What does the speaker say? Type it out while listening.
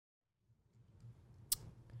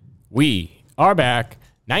We are back,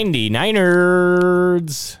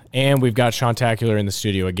 99ers, and we've got Sean Tacular in the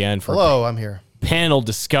studio again for Hello, I'm here. Panel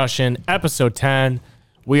discussion, episode 10.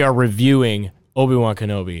 We are reviewing Obi Wan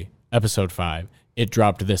Kenobi, episode 5. It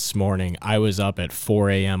dropped this morning. I was up at 4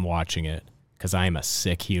 a.m. watching it because I am a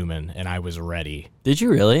sick human, and I was ready. Did you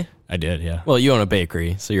really? I did, yeah. Well, you own a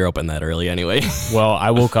bakery, so you're open that early anyway. Well,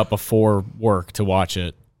 I woke up before work to watch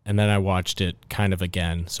it, and then I watched it kind of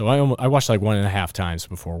again. So I watched like 1.5 times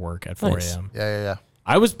before work at 4 a.m. Yeah.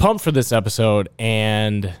 I was pumped for this episode,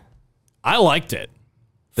 and I liked it.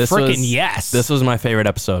 Yes. This was my favorite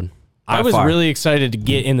episode. I was really excited to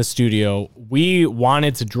get in the studio. We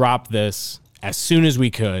wanted to drop this as soon as we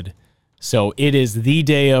could. So it is the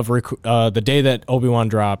day of the day that Obi-Wan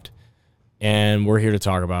dropped, and we're here to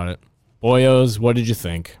talk about it. Boyos, what did you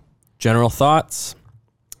think? General thoughts.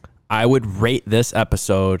 I would rate this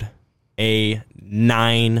episode a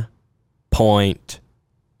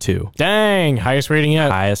 9.2. Dang, highest rating yet.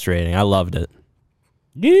 Highest rating. I loved it.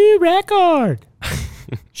 New record.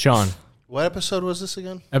 Sean, What episode was this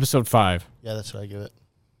again? episode 5. Yeah, that's what I give it.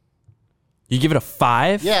 You give it a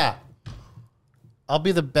 5? Yeah. I'll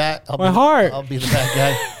be the bad. I'll be the bad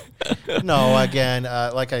guy. No, again,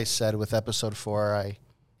 like I said with episode 4,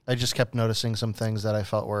 I just kept noticing some things that I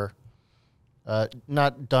felt were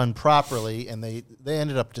not done properly, and they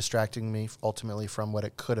ended up distracting me ultimately from what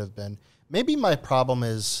it could have been. Maybe my problem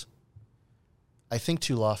is I think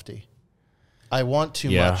too lofty. I want too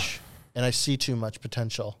much, and I see too much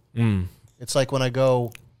potential. It's like when I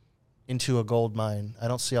go into a gold mine, I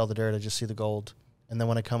don't see all the dirt, I just see the gold. And then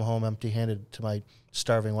when I come home empty-handed to my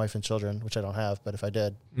starving wife and children, which I don't have, but if I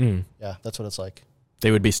did, yeah, that's what it's like.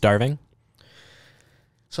 They would be starving?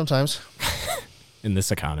 Sometimes. In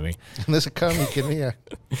this economy. In this economy, kid me, yeah.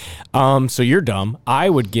 So you're dumb. I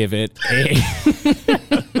would give it a...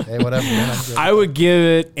 Hey, whatever. Man, I would give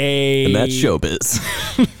it a... And that's showbiz.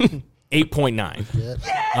 8.9.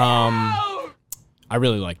 I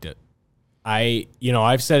really liked it.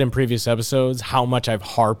 I've said in previous episodes how much I've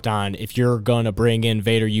harped on if you're going to bring in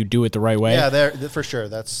Vader, you do it the right way. Yeah, for sure.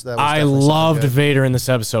 I loved Vader in this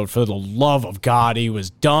episode. For the love of God, he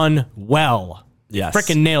was done well. Yes.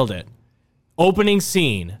 Freaking nailed it. Opening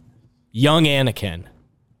scene, young Anakin.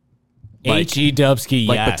 H.E. Dubsky,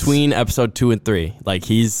 yes. Between episode 2 and 3. Like,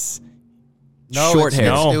 he's short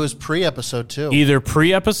hair. It was pre-episode 2. Either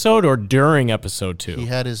pre-episode or during episode 2. He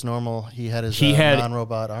had his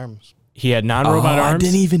non-robot arms. He had non-robot arms. I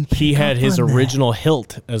didn't even pick He had up his on that. original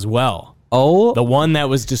hilt as well. Oh. The one that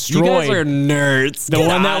was destroyed. You guys are nerds. The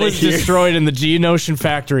one that was destroyed in the Geonosian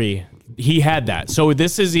factory. He had that. So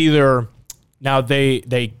this is either... Now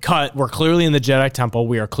they cut... We're clearly in the Jedi Temple.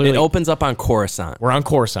 We are clearly... It opens up on Coruscant. We're on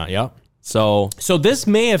Coruscant, yep. So this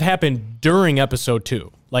may have happened during episode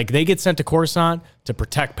 2. Like, they get sent to Coruscant to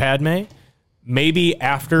protect Padme. Maybe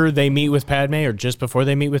after they meet with Padme or just before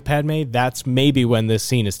they meet with Padme, that's maybe when this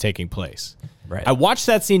scene is taking place. Right. I watched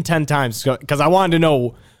that scene 10 times because I wanted to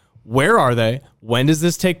know, where are they? When does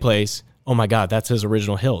this take place? Oh my God, that's his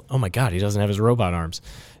original hilt. Oh my God, he doesn't have his robot arms.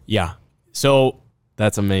 Yeah. So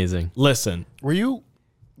that's amazing. Listen. Were you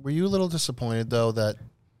a little disappointed though that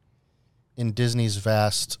in Disney's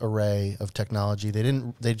vast array of technology,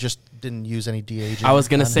 they just didn't use any de-aging? I was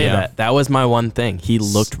going to say that. That was my one thing. He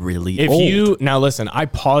looked really old. Now listen, I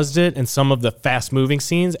paused it in some of the fast-moving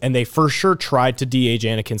scenes, and they for sure tried to de-age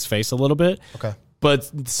Anakin's face a little bit. Okay.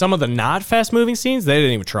 But some of the not fast-moving scenes, they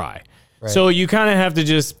didn't even try. Right. So you kind of have to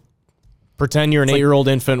just pretend you're an 8-year-old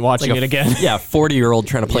infant watching it again. Yeah, 40-year-old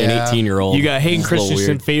trying to play an 18-year-old. You got Hayden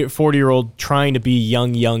Christensen, 40-year-old, trying to be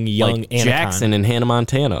young like Anakin. Jackson in Hannah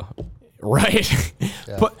Montana. Right.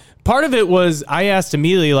 Yeah. But part of it was, I asked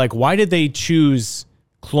immediately, like, why did they choose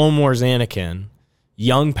Clone Wars Anakin,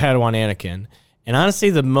 young Padawan Anakin? And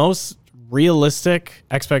honestly, the most realistic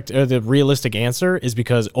answer is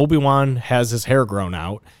because Obi-Wan has his hair grown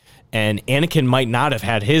out, and Anakin might not have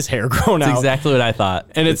had his hair grown out. That's exactly what I thought.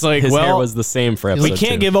 And it's like, his hair was the same for episode 2. We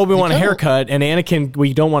can't give Obi-Wan a haircut, and Anakin,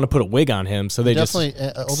 we don't want to put a wig on him, so they definitely,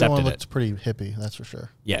 just accepted Obi-Wan looked it. pretty hippie, that's for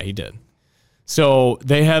sure. Yeah, he did. So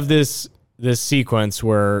they have this sequence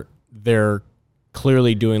where they're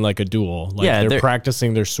clearly doing like a duel. Like they're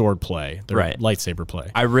practicing their sword play, their lightsaber play.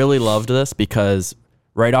 I really loved this because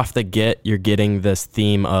right off the get, you're getting this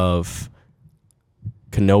theme of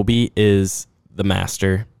Kenobi is the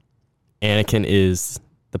master, Anakin is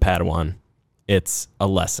the Padawan. It's a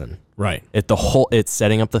lesson. Right. It's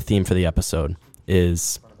setting up the theme for the episode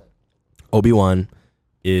is Obi-Wan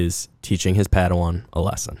is teaching his Padawan a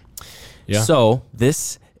lesson. Yeah. So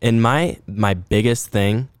this, and my biggest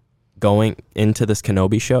thing going into this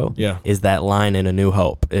Kenobi show is that line in A New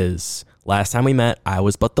Hope is Last time we met, I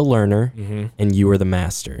was but the learner, and you were the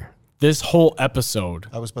master. This whole episode,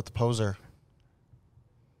 I was but the poser.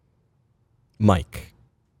 Mike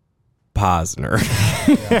Posner.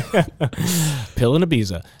 Pill and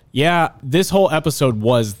Ibiza. Yeah, this whole episode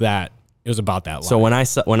was that. It was about that line. So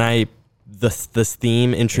when this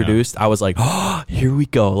theme introduced, I was like, oh, here we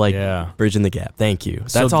go. Like, bridging the gap. Thank you.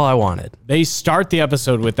 That's all I wanted. They start the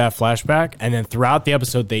episode with that flashback, and then throughout the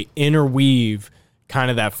episode, they interweave kind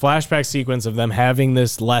of that flashback sequence of them having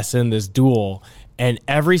this lesson, this duel, and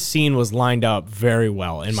every scene was lined up very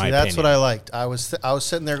well, in my opinion. That's what I liked. I was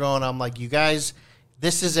sitting there going, I'm like, you guys,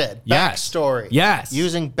 this is it. Yes. Backstory. Yes.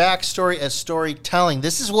 Using backstory as storytelling.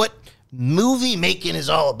 This is what movie making is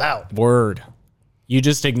all about. Word. You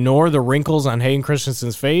just ignore the wrinkles on Hayden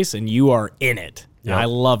Christensen's face, and you are in it. Yep. I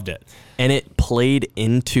loved it. And it played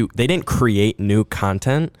into, they didn't create new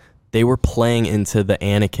content. They were playing into the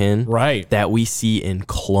Anakin that we see in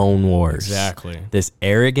Clone Wars. Exactly. This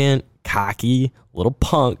arrogant, cocky little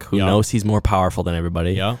punk who knows he's more powerful than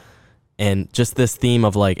everybody. Yeah. And just this theme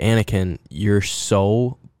of like, Anakin, you're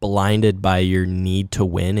so blinded by your need to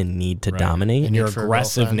win and need to dominate. And your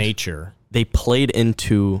aggressive nature. They played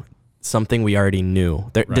into something we already knew.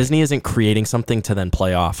 Disney isn't creating something to then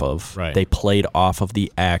play off of. Right. They played off of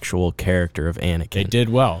the actual character of Anakin. They did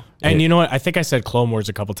well. And you know what? I think I said Clone Wars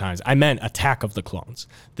a couple times. I meant Attack of the Clones.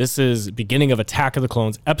 This is beginning of Attack of the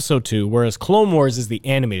Clones, episode 2, whereas Clone Wars is the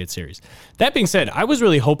animated series. That being said, I was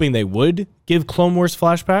really hoping they would give Clone Wars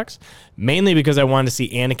flashbacks, mainly because I wanted to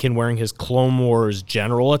see Anakin wearing his Clone Wars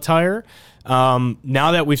general attire.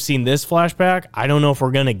 Now that we've seen this flashback, I don't know if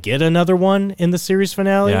we're going to get another one in the series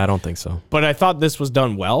finale. Yeah, I don't think so. But I thought this was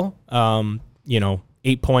done well. What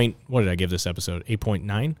did I give this episode?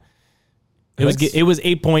 8.9? It was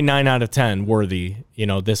 8.9 out of 10 worthy,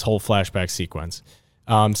 this whole flashback sequence.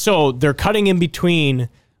 So they're cutting in between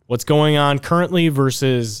what's going on currently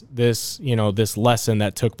versus this, this lesson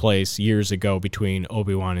that took place years ago between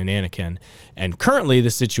Obi Wan and Anakin. And currently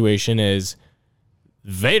the situation is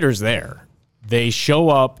Vader's there. They show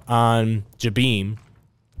up on Jabim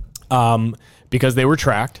because they were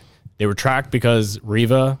tracked. They were tracked because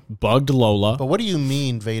Reva bugged Lola. But what do you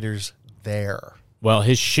mean Vader's there? Well,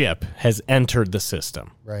 his ship has entered the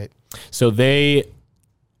system. Right. So they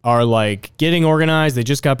are like getting organized. They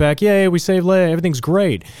just got back. Yay, we saved Leia. Everything's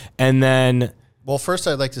great. And then... Well, first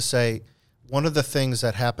I'd like to say one of the things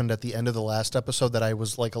that happened at the end of the last episode that I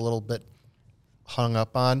was like a little bit hung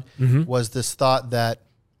up on was this thought that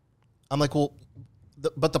I'm like, well,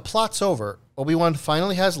 but the plot's over. Obi-Wan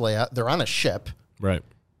finally has Leia. They're on a ship. Right.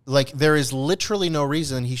 Like, there is literally no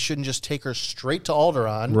reason he shouldn't just take her straight to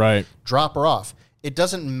Alderaan. Right. Drop her off. It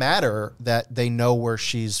doesn't matter that they know where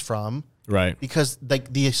she's from. Right. Because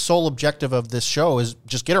like the sole objective of this show is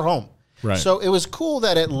just get her home. Right. So it was cool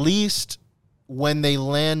that at least when they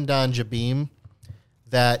land on Jabim,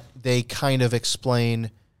 that they kind of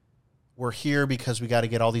explain, we're here because we got to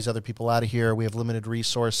get all these other people out of here. We have limited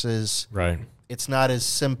resources. Right. It's not as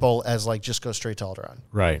simple as like just go straight to Alderaan.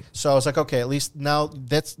 Right. So I was like, okay, at least now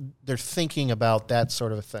they're thinking about that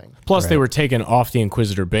sort of a thing. Plus, they were taken off the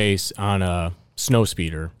Inquisitor base on a snow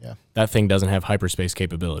speeder. Yeah. That thing doesn't have hyperspace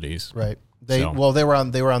capabilities. Right. They were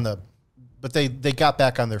on the, but they got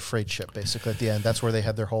back on their freight ship basically at the end. That's where they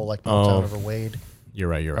had their whole like meltdown over Wade. You're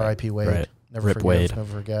right. R.I.P. Wade. Right. Never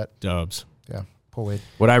forget. Dubs. Yeah. Poor Wade.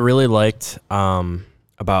 What I really liked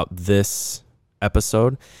about this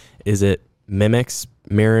episode is it mimics,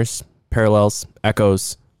 mirrors, parallels,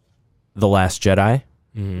 echoes The Last Jedi,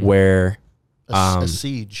 where a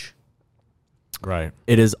siege. Right.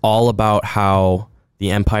 It is all about how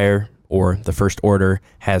the Empire or the First Order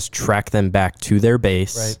has tracked them back to their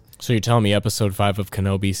base. Right. So you're telling me episode 5 of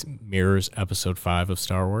Kenobi mirrors episode 5 of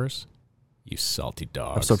Star Wars? You salty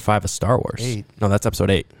dogs. Episode 5 of Star Wars. 8. No, that's episode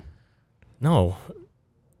 8. No.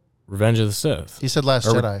 Revenge of the Sith. He said Last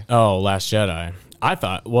Jedi. Oh, Last Jedi. I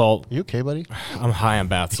thought, well... You okay, buddy? I'm high on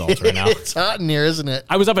bath salts right now. It's hot in here, isn't it?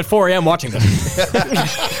 I was up at 4 a.m. watching this.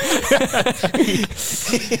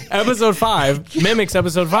 Episode 5 mimics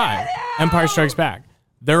episode 5. Empire Strikes Back.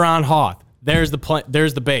 They're on Hoth. There's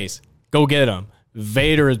the base. Go get them.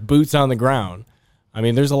 Vader is boots on the ground. I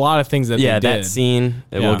mean, there's a lot of things that they did. That scene,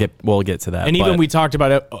 we'll get to that. And even we talked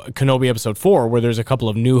about Kenobi episode 4, where there's a couple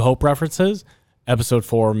of New Hope references. Episode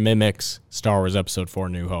 4 mimics Star Wars episode 4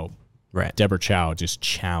 New Hope. Right. Deborah Chow just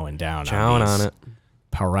chowing down on it.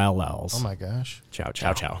 Parallels. Oh my gosh.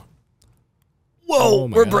 Chow. Whoa,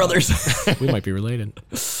 we're brothers. We might be related.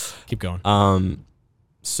 Keep going.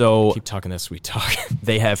 So keep talking that sweet talk.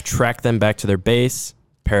 They have tracked them back to their base,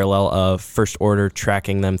 parallel of First Order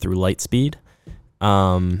tracking them through light speed.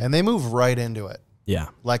 And they move right into it. Yeah.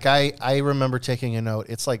 Like I remember taking a note.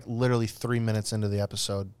 It's like literally 3 minutes into the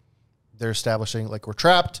episode. They're establishing like we're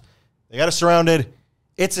trapped. They got us surrounded.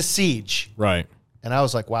 It's a siege. Right. And I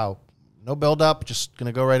was like, wow, no build up. Just going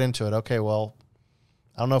to go right into it. Okay, well,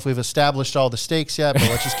 I don't know if we've established all the stakes yet, but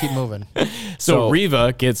let's just keep moving. So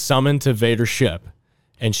Reva gets summoned to Vader's ship,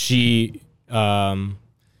 and she,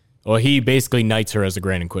 he basically knights her as the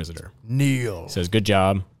Grand Inquisitor. Kneel. He says, good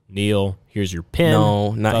job, kneel. Here's your pin.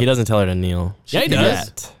 No, he doesn't tell her to kneel. Yeah, he does.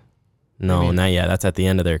 Yet. No, not yet. That's at the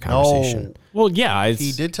end of their conversation. No. Well, yeah.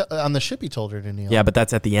 He did on the ship. He told her to kneel. Yeah, but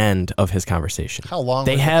that's at the end of his conversation. How long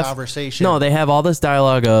was the conversation? No, they have all this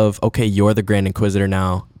dialogue of, okay, you're the Grand Inquisitor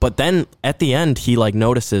now. But then at the end, he like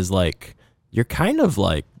notices like, you're kind of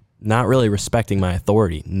like not really respecting my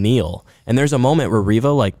authority. Kneel. And there's a moment where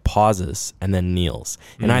Reva like pauses and then kneels.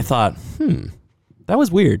 And I thought, that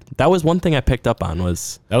was weird. That was one thing I picked up on that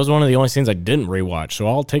was one of the only scenes I didn't rewatch, so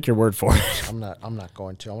I'll take your word for it. I'm not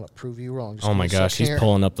going to. I'm going to prove you wrong. Oh my gosh, he's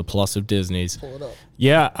pulling up the plus of Disney's. Pull it up.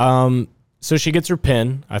 Yeah, so she gets her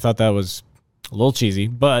pin. I thought that was a little cheesy,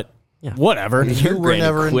 but whatever. You were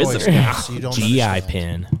never in Boy Scouts, so you don't GI understand.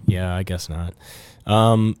 pin. Yeah, I guess not.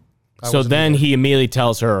 So then he immediately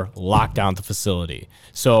tells her, lock down the facility.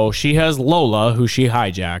 So she has Lola, who she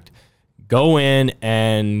hijacked, go in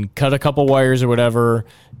and cut a couple wires or whatever,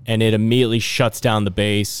 and it immediately shuts down the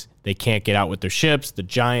base. They can't get out with their ships. The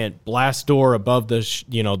giant blast door above the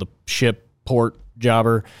the ship port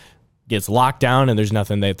jobber gets locked down, and there's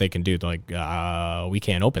nothing that they can do. They're like, we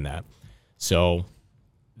can't open that. So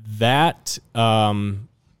that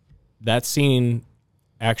scene,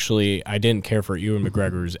 actually, I didn't care for Ewan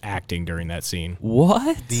McGregor's acting during that scene.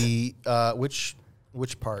 What? The which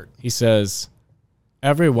part? He says,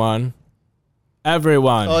 everyone.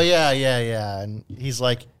 Oh yeah. And he's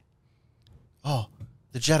like, oh,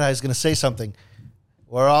 the Jedi is going to say something.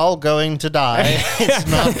 We're all going to die. It's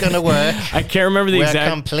not going to work. I can't remember the exact.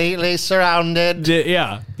 We're completely surrounded.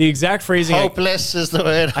 The exact phrasing. Hopeless is the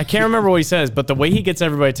word. I can't remember what he says, but the way he gets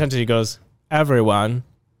everybody's attention, he goes, everyone.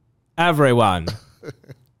 I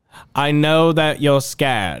know that you're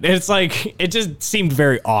scared. It's like, it just seemed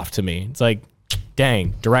very off to me. It's like,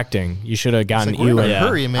 dang, directing. You should have gotten Ewan.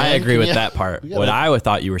 Hurry, man. I agree with that part. gotta, what I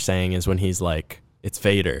thought you were saying is when he's like, it's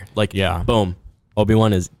Vader. Like, boom.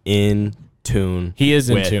 Obi-Wan is in tune. He is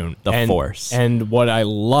in tune. The Force. And what I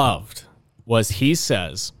loved was he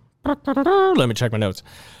says, let me check my notes.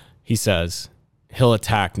 He says, he'll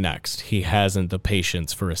attack next. He hasn't the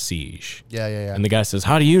patience for a siege. Yeah. And the guy says,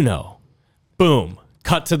 how do you know? Boom.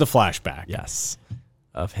 Cut to the flashback. Yes.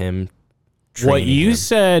 Of him what you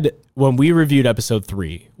said when we reviewed episode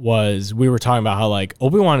 3 was we were talking about how like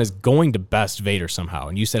Obi-Wan is going to best Vader somehow.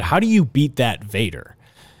 And you said, how do you beat that Vader?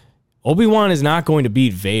 Obi-Wan is not going to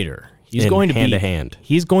beat Vader. He's going to hand to hand.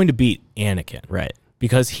 He's going to beat Anakin. Right.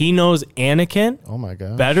 Because he knows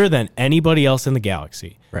Anakin better than anybody else in the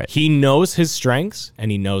galaxy. Right. He knows his strengths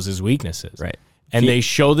and he knows his weaknesses. Right. And they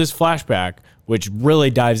show this flashback, which really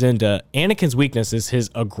dives into Anakin's weaknesses, his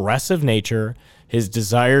aggressive nature, his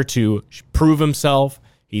desire to prove himself.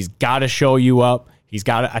 He's got to show you up. He's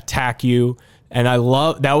got to attack you. And I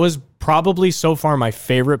love, that was probably so far my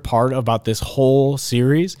favorite part about this whole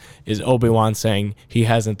series is Obi-Wan saying he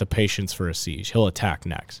hasn't the patience for a siege. He'll attack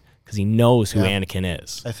next because he knows who Anakin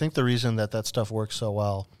is. I think the reason that stuff works so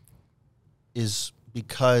well is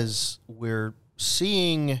because we're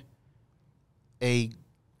seeing a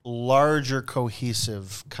larger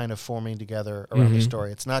cohesive kind of forming together around the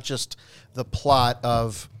story. It's not just the plot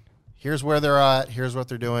of here's where they're at, here's what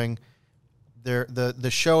they're doing. The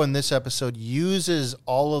show in this episode uses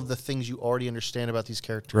all of the things you already understand about these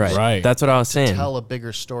characters. Right. That's what I was saying. Tell a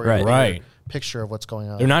bigger story, Right. Picture of what's going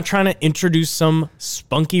on. They're not trying to introduce some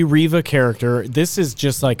spunky Reva character. This is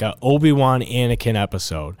just like a Obi-Wan Anakin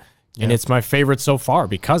episode. And it's my favorite so far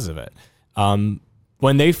because of it.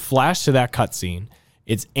 When they flash to that cutscene,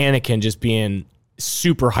 it's Anakin just being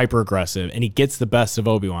super hyper aggressive, and he gets the best of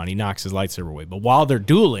Obi-Wan. He knocks his lightsaber away. But while they're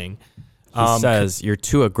dueling, he says, "You're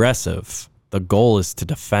too aggressive. The goal is to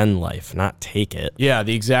defend life, not take it." Yeah,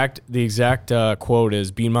 the exact quote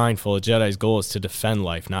is, "Be mindful, a Jedi's goal is to defend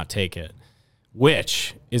life, not take it,"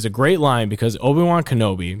 which is a great line because Obi-Wan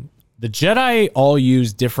Kenobi, the Jedi all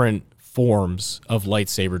use different forms of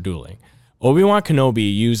lightsaber dueling. Obi-Wan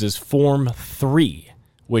Kenobi uses Form 3,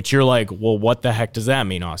 which you're like, well, what the heck does that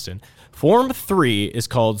mean, Austin? Form 3 is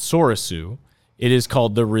called Sorasu. It is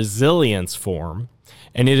called the Resilience Form,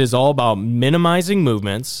 and it is all about minimizing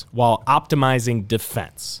movements while optimizing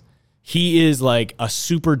defense. He is like a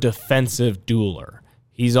super defensive dueler.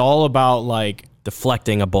 He's all about like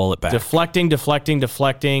deflecting a bullet back.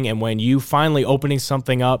 Deflecting. And when you finally opening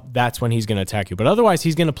something up, that's when he's going to attack you. But otherwise,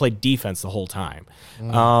 he's going to play defense the whole time.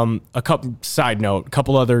 A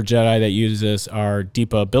couple other Jedi that use this are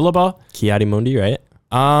Deepa Billaba. Ki-Adi-Mundi, right?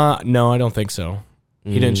 No, I don't think so.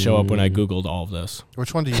 He didn't show up when I Googled all of this.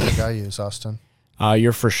 Which one do you think I use, Austin?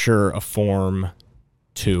 You're for sure a Form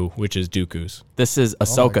 2, which is Dooku's. This is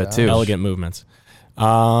Ahsoka, too. Elegant movements.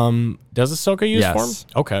 Does Ahsoka use form?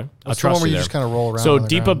 Okay. I'll trust you where you there. just kind of roll around. So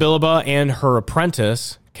Deepa Billaba and her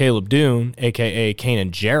apprentice, Caleb Dune, a.k.a. Kanan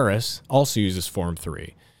Jarrus, also uses Form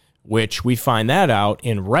 3, which we find that out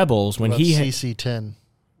in Rebels when he... CC-10.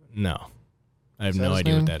 No. I have no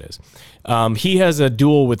idea what that is. He has a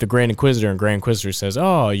duel with the Grand Inquisitor, and Grand Inquisitor says,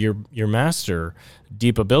 "Oh, your master,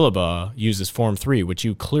 Deepa Billaba, uses Form 3, which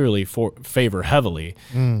you clearly favor heavily."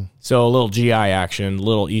 So a little GI action,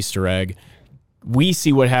 little Easter egg. We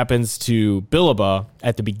see what happens to Billaba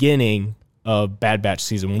at the beginning of Bad Batch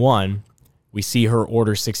Season 1. We see her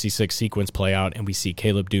Order 66 sequence play out, and we see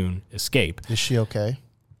Caleb Dune escape. Is she okay?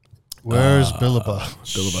 Where's Billaba?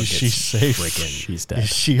 Billaba is she safe? She's dead. Is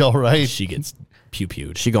she all right? She gets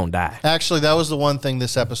pew-pewed. She gonna die. Actually, that was the one thing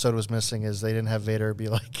this episode was missing, is they didn't have Vader be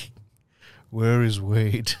like, where is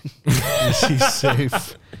Wade? Is he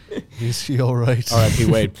safe? Is he all right? R.I.P.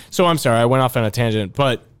 Wade. So I'm sorry, I went off on a tangent,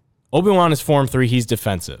 but Obi-Wan is Form 3, he's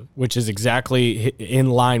defensive, which is exactly in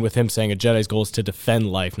line with him saying a Jedi's goal is to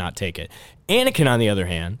defend life, not take it. Anakin, on the other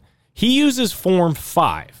hand, he uses Form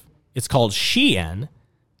 5. It's called Shien,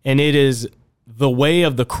 and it is the way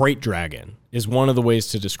of the Krayt Dragon, is one of the ways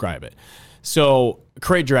to describe it. So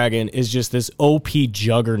Krayt Dragon is just this OP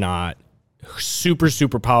juggernaut, super,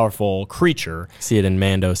 super powerful creature. See it in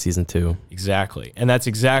Mando Season 2. Exactly. And that's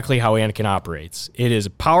exactly how Anakin operates. It is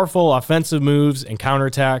powerful offensive moves and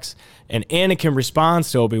counterattacks, and Anakin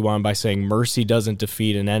responds to Obi-Wan by saying, "Mercy doesn't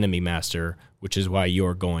defeat an enemy, Master, which is why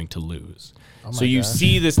you're going to lose." So you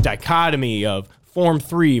see this dichotomy of Form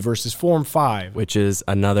 3 versus Form 5. Which is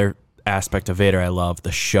another aspect of Vader I love,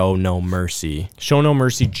 the show no mercy. Show no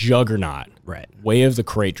mercy juggernaut. Right. Way of the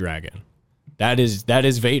Krayt Dragon. That is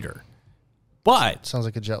Vader. But sounds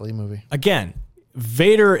like a Jet Li movie. Again,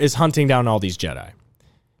 Vader is hunting down all these Jedi.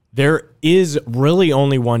 There is really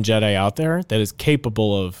only one Jedi out there that is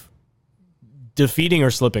capable of defeating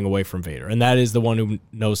or slipping away from Vader, and that is the one who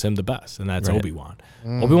knows him the best, and that's Obi-Wan.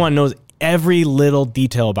 Obi-Wan knows every little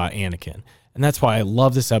detail about Anakin, and that's why I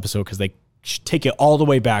love this episode, because they take it all the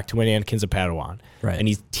way back to when Anakin's a Padawan, and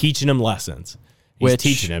he's teaching him lessons. He's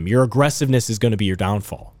teaching him, your aggressiveness is going to be your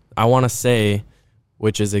downfall. I want to say...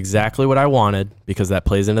 which is exactly what I wanted, because that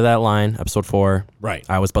plays into that line, episode 4. Right.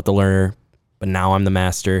 I was but the learner, but now I'm the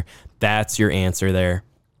master. That's your answer there.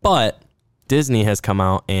 But Disney has come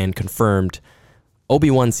out and confirmed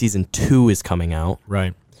Obi-Wan Season 2 is coming out.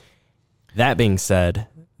 Right. That being said,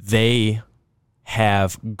 they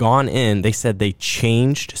have gone in, they said they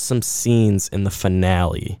changed some scenes in the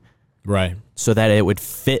finale. Right. So that it would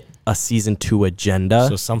fit a Season 2 agenda.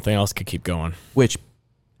 So something else could keep going. Which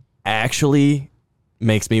actually...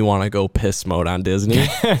 makes me want to go piss mode on Disney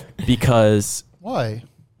because why?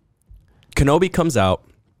 Kenobi comes out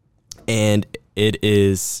and it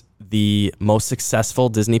is the most successful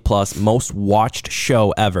Disney Plus, most watched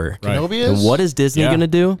show ever. Right. Kenobi is? And what is Disney going to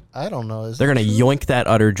do? I don't know. They're going to yoink that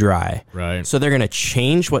udder dry. Right. So they're going to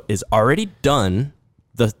change what is already done,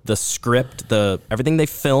 the script, everything they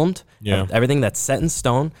filmed, everything that's set in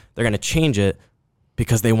stone. They're going to change it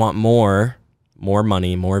because they want more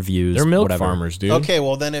money, more views. They're milk farmers, dude. Okay,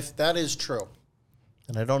 well then if that is true,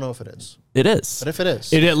 and I don't know if it is. It is. But if it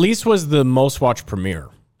is. It at least was the most watched premiere.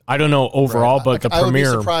 I don't know overall, but the premiere. I would be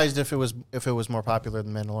surprised if it was more popular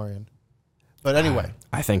than Mandalorian. But anyway.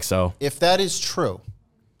 I think so. If that is true,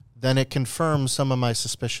 then it confirms some of my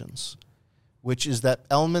suspicions, which is that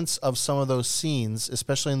elements of some of those scenes,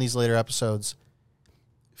 especially in these later episodes,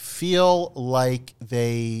 feel like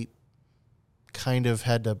they kind of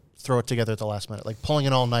had to throw it together at the last minute, like pulling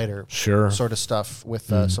an all-nighter sort of stuff with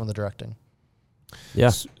some of the directing.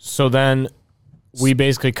 Yeah. So then we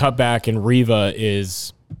basically cut back and Reva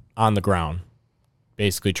is on the ground,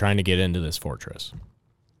 basically trying to get into this fortress.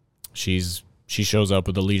 She shows up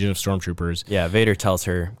with a legion of stormtroopers. Yeah, Vader tells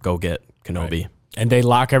her, go get Kenobi. Right. And they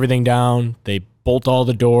lock everything down. They bolt all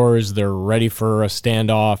the doors. They're ready for a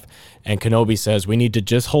standoff. And Kenobi says, we need to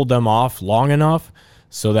just hold them off long enough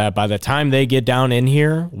so that by the time they get down in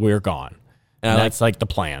here, we're gone. And that's like the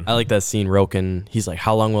plan. I like that scene. Roken, he's like,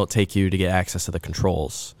 how long will it take you to get access to the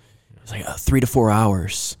controls? He's like, 3 to 4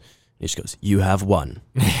 hours. He just goes, you have 1.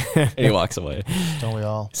 And he walks away. Don't we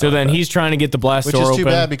all? So then he's trying to get the blast door open. Which is too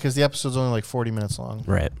bad because the episode's only like 40 minutes long.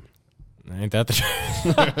 Right. Ain't that the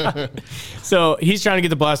truth? So he's trying to get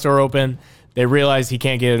the blast door open. They realize he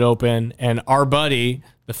can't get it open. And our buddy,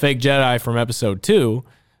 the fake Jedi from episode 2,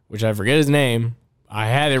 which I forget his name, I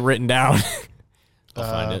had it written down. I'll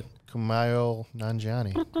find it. Kumail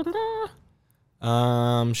Nanjiani.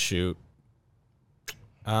 Shoot.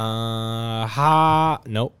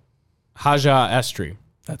 Nope. Haja Estri.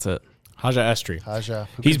 That's it. Haja Estri. Haja.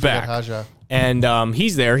 He's back. Haja. And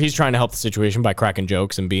he's there. He's trying to help the situation by cracking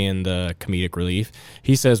jokes and being the comedic relief.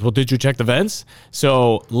 He says, well, did you check the vents?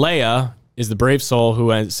 So Leia is the brave soul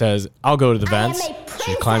who says, I'll go to the vents.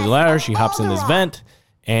 She climbs the ladder. She hops in this vent.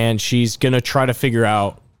 And she's going to try to figure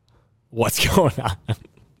out what's going on.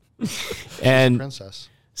 And princess.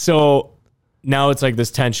 So now it's like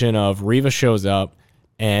this tension of Reva shows up,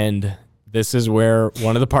 and this is where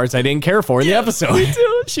one of the parts I didn't care for in the episode. Me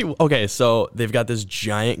too. Okay, so they've got this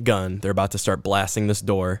giant gun. They're about to start blasting this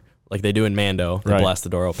door like they do in Mando. They blast the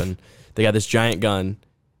door open. They got this giant gun,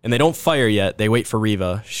 and they don't fire yet. They wait for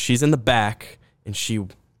Reva. She's in the back, and she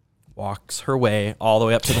walks her way all the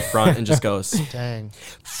way up to the front and just goes, dang,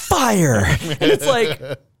 fire. And it's like,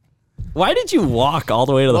 why did you walk all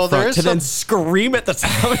the way to the front to then scream at the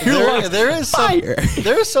top of your lungs?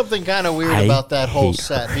 There is something kind of weird about that whole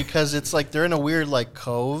set her. because it's like they're in a weird like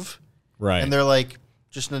cove, right? And they're like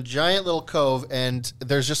just in a giant little cove, and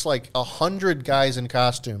there's just like 100 guys in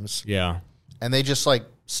costumes, and they just like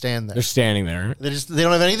stand there. They're standing there. They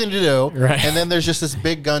don't have anything to do, right? And then there's just this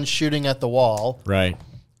big gun shooting at the wall, right?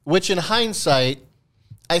 Which in hindsight,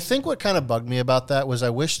 I think what kind of bugged me about that was I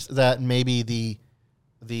wished that maybe the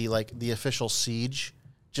official siege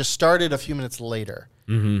just started a few minutes later,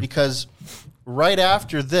 because right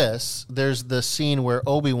after this, there's the scene where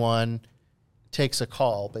Obi-Wan takes a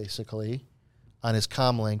call basically on his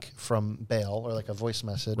comlink from Bail, or like a voice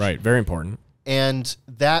message. Right. Very important. And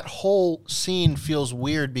that whole scene feels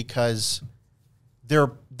weird because the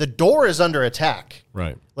door is under attack.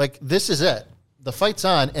 Right. Like this is it. The fight's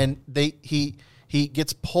on, and he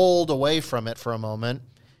gets pulled away from it for a moment.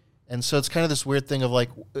 And so it's kind of this weird thing of like,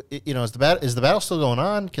 is the battle still going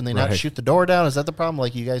on? Can they not shoot the door down? Is that the problem?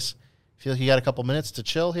 Like, you guys feel you got a couple minutes to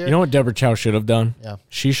chill here? You know what Deborah Chow should have done? Yeah.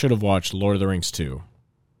 She should have watched Lord of the Rings 2.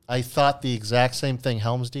 I thought the exact same thing,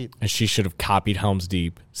 Helm's Deep. And she should have copied Helm's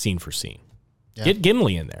Deep scene for scene. Yeah. Get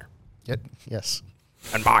Gimli in there. Yes.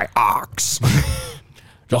 And my ox.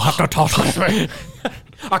 You'll have to toss me.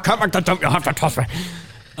 I can't make the jump. You'll have to toss me.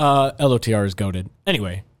 LOTR is goated.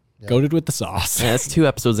 Anyway. Goated with the sauce. Yeah, that's 2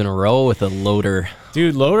 episodes in a row with a loader.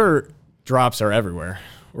 Dude, loader drops are everywhere.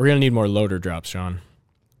 We're going to need more loader drops, Sean.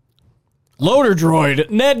 Loader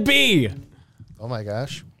droid, Ned B. Oh my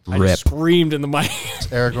gosh. I just screamed in the mic. It's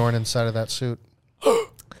Aragorn inside of that suit.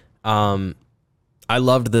 I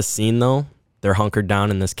loved this scene, though. They're hunkered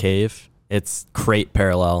down in this cave. It's Crate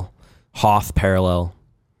parallel, Hoth parallel.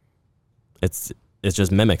 It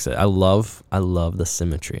just mimics it. I love the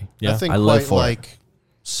symmetry. Yeah, I think quite like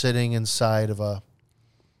sitting inside of a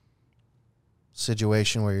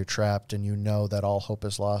situation where you're trapped and you know that all hope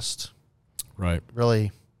is lost. Right.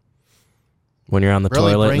 Really. When you're on the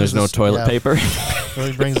toilet and there's no toilet paper.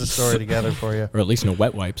 Really brings the story together for you. Or at least no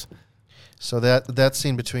wet wipes. So that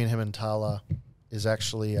scene between him and Tala is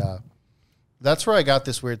actually that's where I got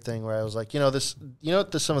this weird thing where I was like,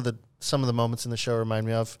 some of the moments in the show remind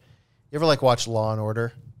me of. You ever like watch Law and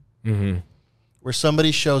Order? Mm-hmm. Where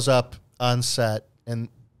somebody shows up on set and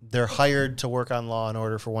they're hired to work on Law and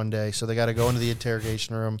Order for one day, so they got to go into the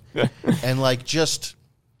interrogation room and like just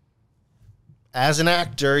as an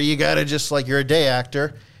actor, you got to just like, you're a day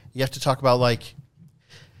actor, you have to talk about like,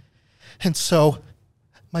 and so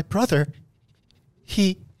my brother,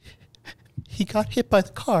 he got hit by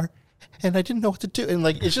the car and I didn't know what to do. And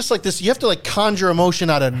like, it's just like this, you have to like conjure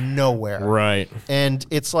emotion out of nowhere. Right. And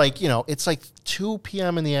it's like, it's like 2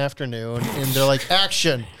 p.m. in the afternoon and they're like,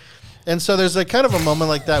 action. And so there's like kind of a moment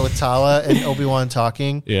like that with Tala and Obi-Wan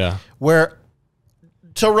talking. Yeah. Where,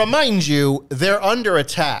 to remind you, they're under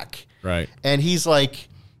attack. Right. And he's like,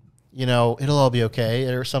 it'll all be okay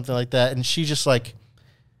or something like that. And she just like,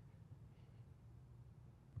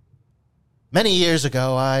 many years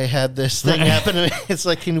ago, I had this thing happen to me. It's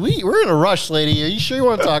like, we're in a rush, lady. Are you sure you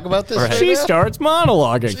want to talk about this? Right. She starts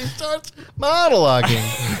monologuing.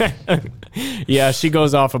 Yeah, she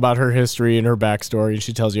goes off about her history and her backstory, and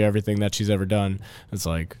she tells you everything that she's ever done. It's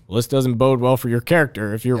like, well, this doesn't bode well for your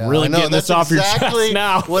character if you're really getting this off your chest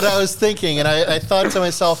now. What I was thinking, and I thought to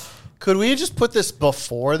myself, could we just put this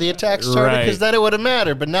before the attack started? Because then it would have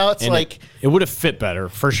mattered. But now it's like... It would have fit better,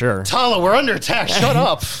 for sure. Tala, we're under attack. Shut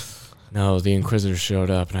up. No, the Inquisitors showed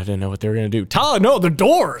up, and I didn't know what they were going to do. Tala, no, the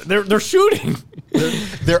door. They're shooting.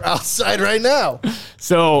 They're outside right now.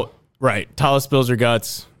 So Right. Tala spills her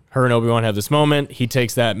guts. Her and Obi-Wan have this moment. He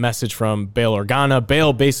takes that message from Bail Organa.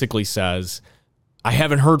 Bail basically says, I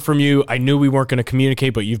haven't heard from you. I knew we weren't going to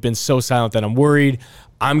communicate, but you've been so silent that I'm worried.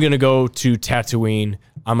 I'm going to go to Tatooine.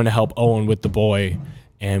 I'm going to help Owen with the boy,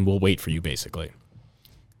 and we'll wait for you, basically.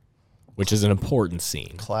 Which is an important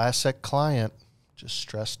scene. Classic client. Just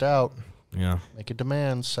stressed out. Yeah. Making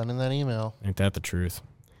demands, sending that email. Ain't that the truth?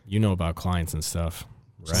 You know about clients and stuff,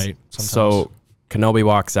 right? Sometimes. So Kenobi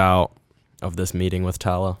walks out of this meeting with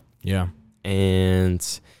Tala. Yeah. And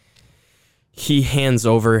he hands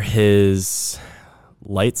over his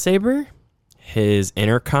lightsaber, his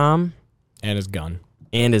intercom, And his gun.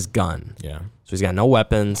 Yeah. So he's got no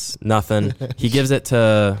weapons, nothing. He gives it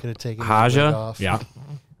to Haja. Yeah.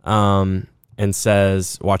 And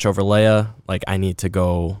says, watch over Leia. Like, I need to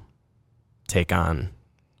go take on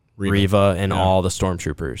Reva and all the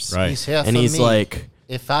stormtroopers. Right. He's here And for he's me. like,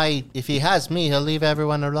 if he has me, he'll leave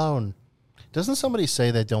everyone alone. Doesn't somebody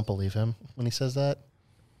say they don't believe him when he says that?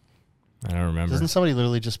 I don't remember. Doesn't somebody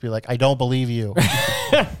literally just be like, I don't believe you?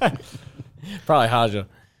 Probably Haja.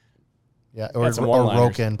 Yeah, or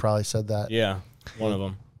Roken probably said that. Yeah, one of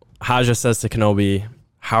them. Haja says to Kenobi,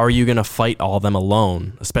 how are you going to fight all them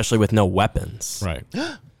alone, especially with no weapons? Right.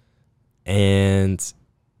 And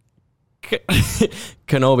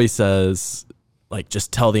Kenobi says, like,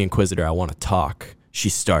 just tell the Inquisitor I want to talk. She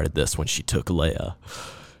started this when she took Leia.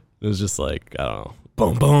 It was just like, I don't know.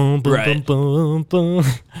 Boom, boom, boom, Right. boom, boom, boom.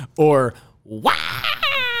 Or, wow.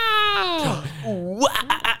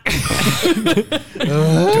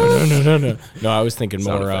 No. No, I was thinking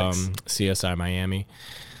Sound more effects. CSI Miami.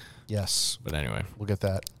 Yes, But anyway. we'll get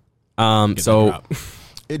that. So,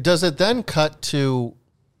 Does it then cut to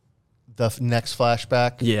the next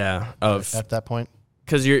flashback yeah, at that point?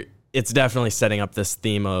 because it's definitely setting up this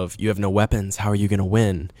theme of you have no weapons. How are you going to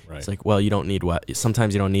win? Right. It's like, well, you don't need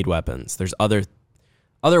sometimes you don't need weapons. There's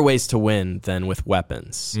other ways to win than with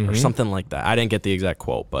weapons or something like that. I didn't get the exact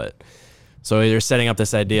quote, but so you're setting up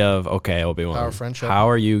this idea of, okay, Obi-Wan, Power friendship. how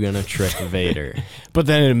are you going to trick Vader? But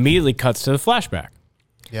then it immediately cuts to the flashback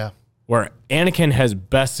Yeah. where Anakin has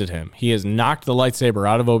bested him. He has knocked the lightsaber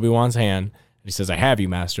out of Obi-Wan's hand. He says, I have you,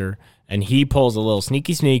 master. And he pulls a little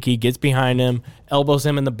sneaky, gets behind him, elbows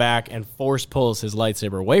him in the back, and force pulls his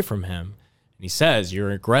lightsaber away from him. And he says, your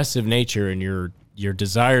aggressive nature and your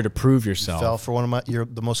desire to prove yourself. Fell for one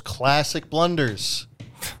of the most classic blunders.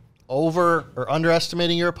 Over or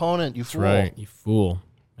underestimating your opponent, you fool. Right, you fool.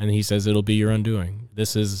 And he says it'll be your undoing.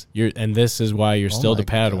 This is why you're still the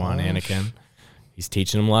Padawan, gosh. Anakin. He's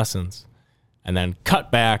teaching him lessons. And then cut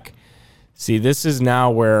back. See, this is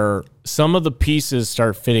now where some of the pieces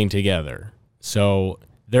start fitting together. So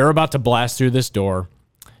they're about to blast through this door,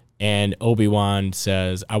 and Obi-Wan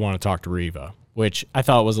says, I want to talk to Reva, which I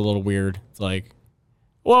thought was a little weird. It's like,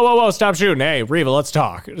 whoa, stop shooting. Hey, Reva, let's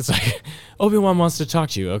talk. It's like, Obi-Wan wants to talk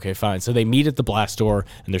to you. Okay, fine. So they meet at the blast door,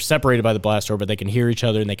 and they're separated by the blast door, but they can hear each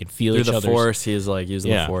other, and they can feel each Through the other's... Force, he's like using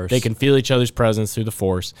the Force. They can feel each other's presence through the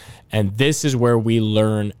Force. And this is where we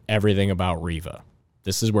learn everything about Reva.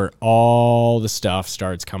 This is where all the stuff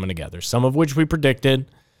starts coming together, some of which we predicted,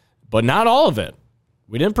 but not all of it.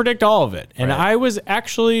 We didn't predict all of it. And Right. I was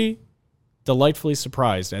actually delightfully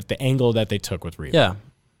surprised at the angle that they took with Reva. Yeah.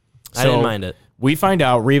 I didn't mind it. We find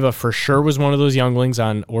out Reva for sure was one of those younglings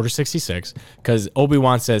on Order 66 because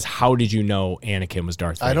Obi-Wan says, how did you know Anakin was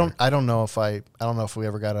Darth Vader? I don't know if we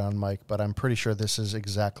ever got it on mic, but I'm pretty sure this is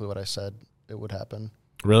exactly what I said it would happen.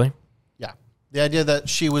 Really? Yeah. The idea that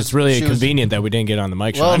she was... It's really she was- convenient that we didn't get on the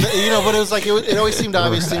mic. Well, Sean. but it was like, it always seemed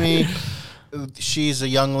obvious to me. She's a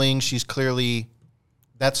youngling. She's clearly...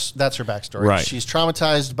 That's her backstory. Right. She's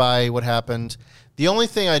traumatized by what happened. The only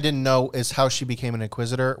thing I didn't know is how she became an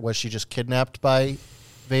Inquisitor. Was she just kidnapped by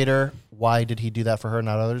Vader? Why did he do that for her,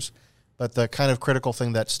 not others? But the kind of critical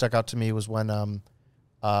thing that stuck out to me was when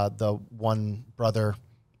the one brother...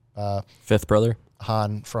 Fifth brother?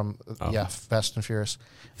 Han from Fast and Furious.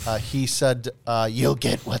 He said, "You'll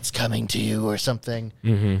get what's coming to you," or something.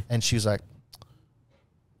 Mm-hmm. And she was like,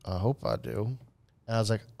 "I hope I do." And I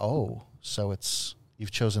was like, "Oh, so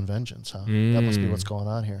you've chosen vengeance, huh? That must be what's going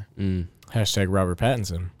on here." Hashtag Robert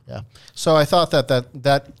Pattinson. Yeah. So I thought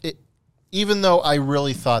that even though I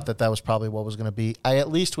really thought that was probably what was going to be, I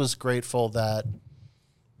at least was grateful that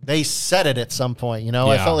they said it at some point. You know,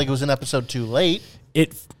 I Yeah. felt like it was in episode too late.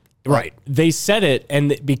 Right. They said it,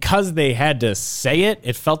 and because they had to say it,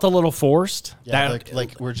 it felt a little forced. Yeah,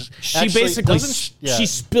 like we're just... She Actually, basically she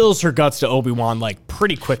spills her guts to Obi-Wan like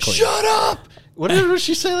pretty quickly. Shut up! What did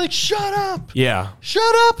she say? Like, shut up! Yeah. Shut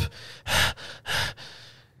up!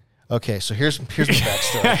 Okay, so here's my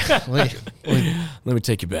backstory. let me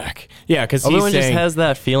take you back. Yeah, because Obi-Wan just has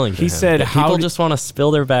that feeling. He said, people just want to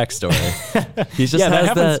spill their backstory. He just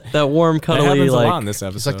has that warm, cuddly, that happens like, a lot in this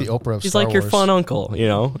episode. He's like the Oprah of he's Star like your Wars. fun uncle, you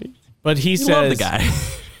know. But he You says, love the guy.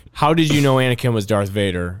 how did you know Anakin was Darth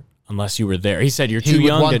Vader unless you were there? He said, you're He too would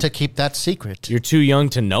young want to keep that secret. You're too young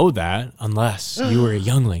to know that unless you were a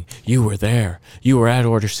youngling. You were there. You were at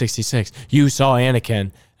Order 66. You saw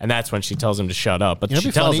Anakin. And that's when she tells him to shut up. But she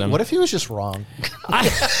tells him. What if he was just wrong?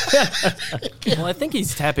 Well, I think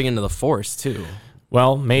he's tapping into the Force too.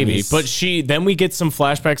 Well, maybe. But then we get some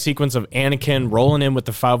flashback sequence of Anakin rolling in with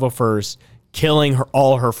the 501st, killing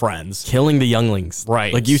all her friends. Killing the younglings.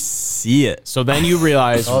 Right. Like you see it. So then you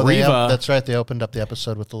realize Reva. That's right. They opened up the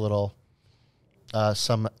episode with the little,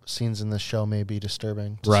 some scenes in the show may be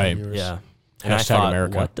disturbing to some viewers. Yeah. And I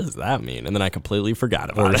thought, what does that mean? And then I completely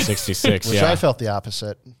forgot about Order it. 66, Which I felt the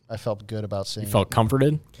opposite. I felt good about seeing You felt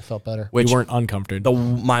comforted? I felt better. You weren't uncomforted.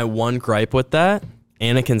 My one gripe with that,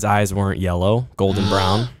 Anakin's eyes weren't yellow, golden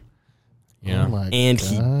brown. Yeah. Oh my And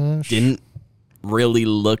gosh. he didn't really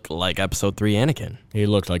look like Episode 3 Anakin He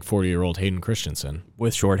looked like 40-year-old Hayden Christensen.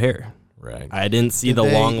 with short hair. Right. I didn't see the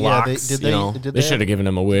long locks. They should have given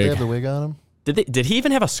him a They wig. have the wig on him? Did he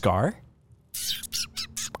even have a scar?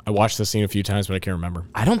 I watched the scene a few times, but I can't remember.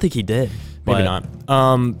 I don't think he did. Maybe but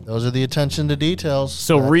not. Those are the attention to details.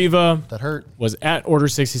 So Reva that hurt. was at Order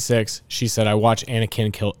 66. She said, I watched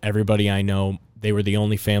Anakin kill everybody I know. They were the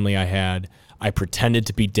only family I had. I pretended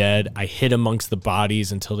to be dead. I hid amongst the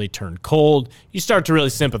bodies until they turned cold. You start to really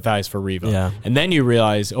sympathize for Reva. Yeah. And then you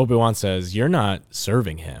realize Obi-Wan says, you're not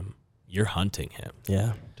serving him. You're hunting him.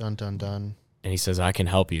 Yeah. Dun, dun, dun. And he says, I can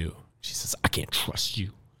help you. She says, I can't trust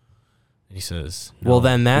you. And he says, no, Well,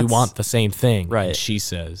 then we want the same thing. Right. And she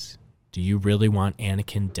says, do you really want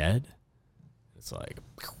Anakin dead? It's like,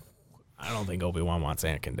 I don't think Obi-Wan wants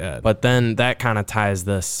Anakin dead. But then that kind of ties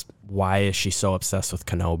this, why is she so obsessed with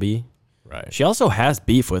Kenobi? Right. She also has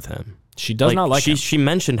beef with him. She does not like him. She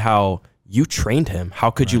mentioned how you trained him.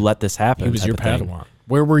 How could you let this happen? He was your type of thing. Padawan.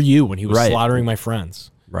 Where were you when he was Right. slaughtering my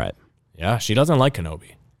friends? Right. Yeah, she doesn't like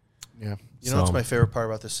Kenobi. Yeah. You know what's my favorite part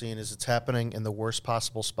about this scene is it's happening in the worst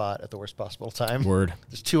possible spot at the worst possible time. Word.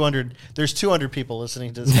 There's 200 people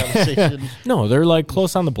listening to this conversation. No, they're like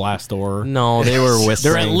close on the blast door. No, they were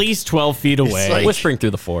whispering. They're at least 12 feet away. like- whispering through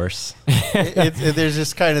the Force. There's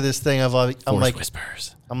just kind of this thing of I'm Force like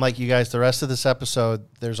whispers. I'm like, you guys, the rest of this episode,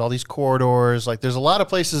 there's all these corridors. Like, there's a lot of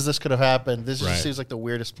places this could have happened. This Right. just seems like the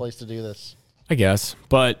weirdest place to do this. I guess.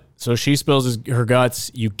 But so she spills her guts.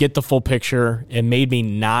 You get the full picture. It made me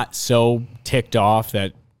not so ticked off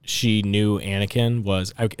that she knew Anakin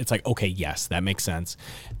was. It's like, okay, yes, that makes sense.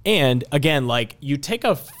 And again, like you take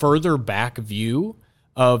a further back view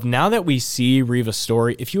of now that we see Reva's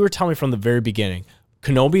story. If you were telling me from the very beginning,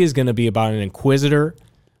 Kenobi is going to be about an inquisitor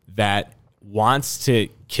that wants to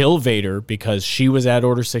kill Vader because she was at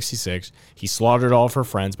Order 66. He slaughtered all of her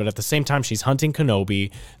friends, but at the same time, she's hunting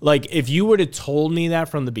Kenobi. Like, if you would have told me that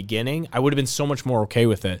from the beginning, I would have been so much more okay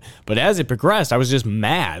with it. But as it progressed, I was just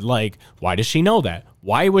mad. Like, why does she know that?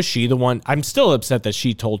 Why was she the one? I'm still upset that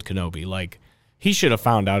she told Kenobi. Like, he should have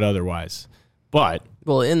found out otherwise. But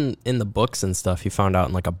Well, in the books and stuff, he found out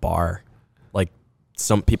in like a bar. Like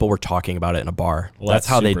some people were talking about it in a bar. Well, that's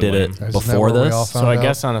how they super did lame. it Isn't that before where we this. all so I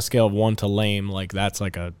guess on a scale of 1 to lame, like that's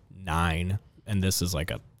like a 9, and this is like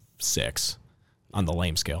a 6 on the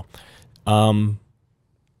lame scale.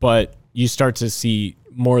 But you start to see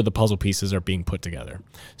more of the puzzle pieces are being put together.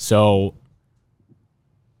 So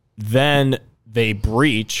then they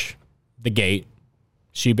breach the gate.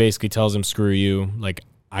 She basically tells him, "Screw you! Like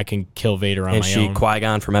I can kill Vader on And my she own."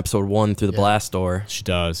 Qui-Gon from episode 1 through the blast door. She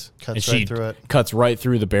does. Cuts and right she through it. cuts right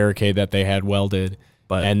through the barricade that they had welded,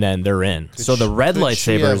 and then they're in. So the red could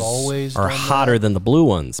she have lightsabers always are done hotter that? than the blue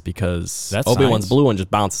ones because That's Obi-Wan's science. blue one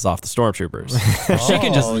just bounces off the stormtroopers. She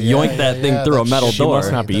can just Oh, yeah, yoink that yeah, thing yeah, through a that's- metal She door.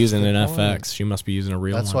 must not be That's using the an point. FX. She must be using a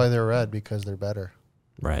real That's one. why they're red, because they're better.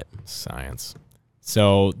 Right. Science.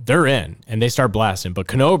 So they're in, and they start blasting. But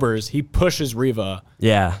Kenobers, he pushes Reva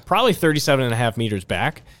Yeah. probably 37.5 meters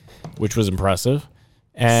back, which was impressive,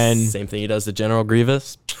 and Same thing he does to General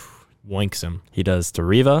Grievous. winks him. He does to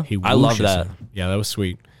Reva. I love whooshes that. him. Yeah, that was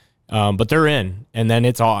sweet. But they're in, and then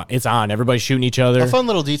it's on. It's on. Everybody's shooting each other. A fun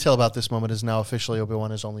little detail about this moment is now officially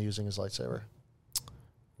Obi-Wan is only using his lightsaber.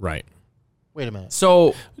 Right. Wait a minute.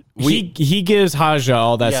 So He gives Haja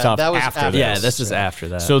all that Yeah, stuff that was after after this. yeah, this is after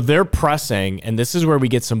that. So they're pressing, and this is where we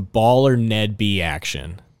get some baller Ned B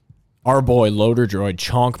action. Our boy, Loader Droid,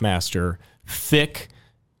 Chonk Master, thick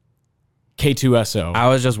K2SO. I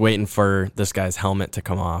was just waiting for this guy's helmet to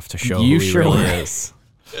come off to show You who he sure really were. is.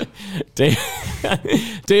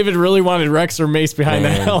 David really wanted Rex or Mace behind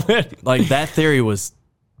that helmet. Like, that theory was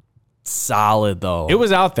solid, though. It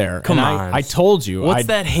was out there. Come on. I told you. What's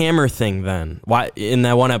that hammer thing then? Why in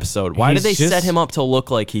that one episode? Why did they set him up to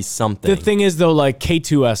look like he's something? The thing is, though, like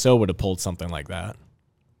K2SO would have pulled something like that.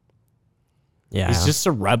 Yeah. He's just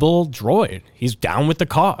a rebel droid. He's down with the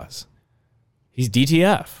cause. He's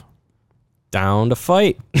DTF. Down to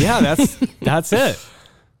fight. Yeah, that's it.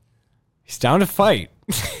 He's down to fight.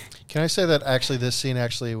 Can I say that actually this scene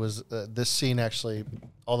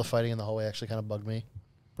all the fighting in the hallway actually kind of bugged me.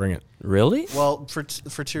 Bring it. Really? Well, for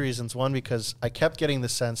two reasons. One, because I kept getting the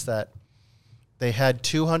sense that they had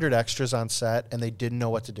 200 extras on set and they didn't know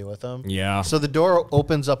what to do with them. Yeah. So the door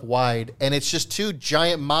opens up wide and it's just two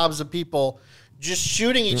giant mobs of people just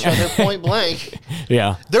shooting each other point blank.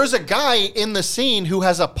 Yeah. There's a guy in the scene who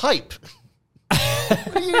has a pipe.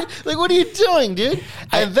 What are you doing, dude?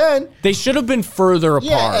 And then they should have been further apart.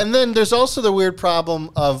 Yeah, and then there's also the weird problem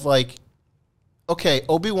of like, okay,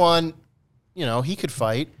 Obi-Wan, he could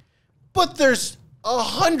fight, but there's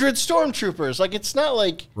 100 stormtroopers. Like, it's not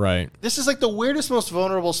like this is like the weirdest, most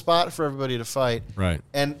vulnerable spot for everybody to fight. Right.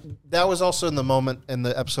 And that was also in the moment in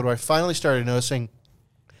the episode where I finally started noticing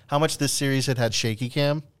how much this series had shaky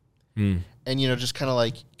cam. And, just kind of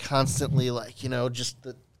like constantly like, just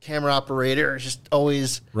the camera operator is just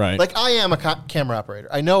always like I am a camera operator.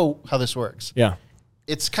 I know how this works. Yeah.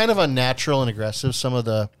 It's kind of unnatural and aggressive, some of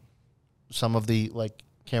the like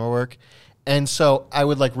camera work. And so I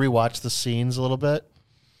would like rewatch the scenes a little bit,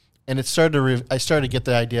 and it started I started to get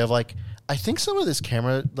the idea of like, I think some of this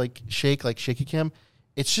camera like shaky cam,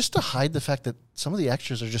 it's just to hide the fact that some of the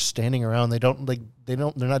extras are just standing around. They're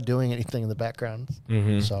not doing anything in the background.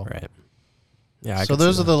 Mm-hmm. So yeah. So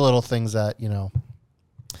those are the little things that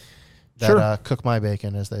cook my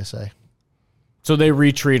bacon, as they say. So they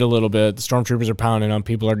retreat a little bit. The stormtroopers are pounding them.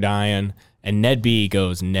 People are dying. And Ned B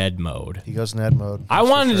goes Ned mode. He goes Ned mode. I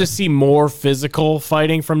wanted to see more physical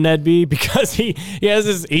fighting from Ned B because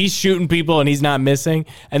he's shooting people and he's not missing.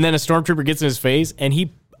 And then a stormtrooper gets in his face and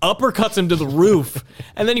he uppercuts him to the roof.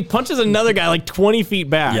 And then he punches another guy like 20 feet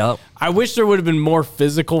back. Yep. I wish there would have been more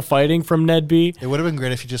physical fighting from Ned B. It would have been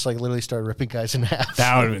great if you just like literally started ripping guys in half.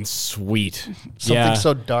 That would have been sweet. Something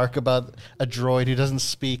so dark about a droid who doesn't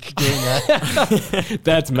speak doing that.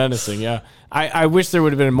 That's menacing, yeah. I wish there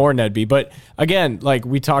would have been more Ned B. But again, like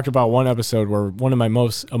we talked about one episode where one of my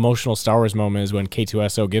most emotional Star Wars moments is when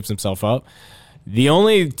K2SO gives himself up. The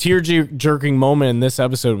only tear-jerking moment in this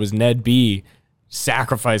episode was Ned B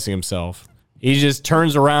sacrificing himself. He just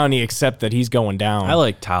turns around, he accepts that he's going down. I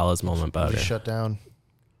like Tala's moment better. Shut down.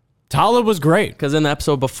 Tala was great. Because in the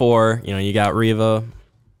episode before, you got Reva,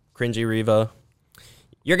 cringy Reva.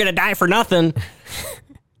 You're going to die for nothing.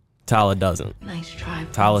 Tala doesn't. Nice try.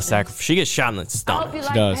 Tala sacrifice. She gets shot in the stomach.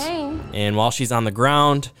 She does. And while she's on the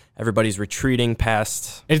ground, everybody's retreating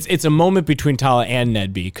past. It's a moment between Tala and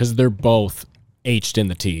Ned B because they're both H'd in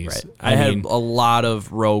the T's. Right. I had a lot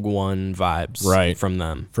of Rogue One vibes from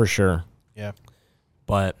them. For sure. Yeah.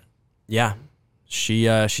 But yeah, she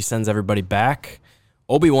sends everybody back.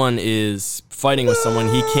 Obi-Wan is fighting with someone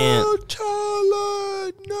he can't.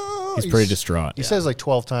 Tala, no. He's pretty distraught. He says like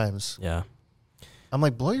 12 times. Yeah. I'm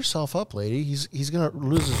like, blow yourself up, lady. He's gonna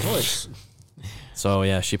lose his voice. So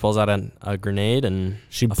yeah, she pulls out a grenade and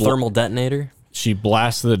a thermal detonator. She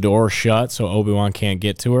blasts the door shut so Obi-Wan can't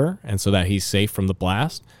get to her, and so that he's safe from the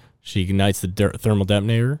blast. She ignites the thermal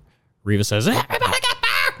detonator. Reva says, "Everybody get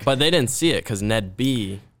back!" But they didn't see it because Ned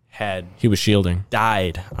B he was shielding,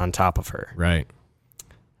 died on top of her. Right.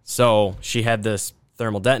 So she had this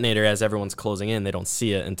thermal detonator as everyone's closing in. They don't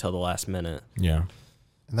see it until the last minute. Yeah.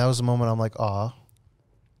 And that was the moment I'm like, aw,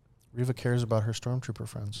 Reva cares about her stormtrooper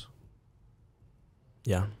friends.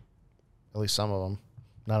 Yeah. At least some of them.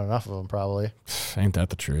 Not enough of them, probably. Ain't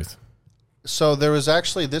that the truth? So there was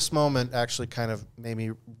actually this moment actually kind of made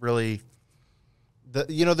me really...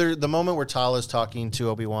 The moment where Tala's talking to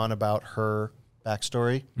Obi-Wan about her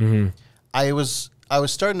backstory, mm-hmm. I was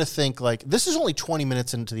starting to think, like, this is only 20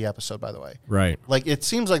 minutes into the episode, by the way. Right. Like, it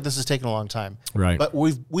seems like this is taking a long time. Right. But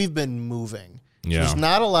we've been moving. Yeah. There's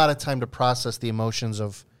not a lot of time to process the emotions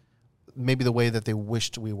of maybe the way that they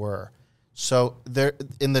wished we were. So there,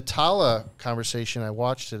 in the Tala conversation, I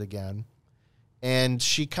watched it again, and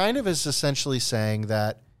she kind of is essentially saying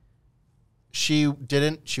that she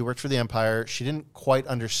worked for the Empire. She didn't quite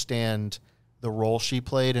understand the role she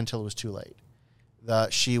played until it was too late.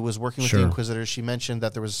 She was working with the Inquisitors. She mentioned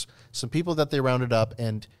that there was some people that they rounded up,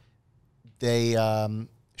 and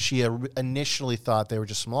she initially thought they were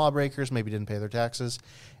just some lawbreakers, maybe didn't pay their taxes.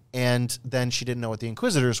 And then she didn't know what the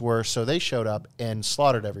Inquisitors were, so they showed up and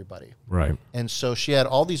slaughtered everybody. Right. And so she had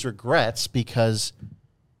all these regrets because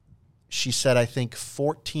she said, I think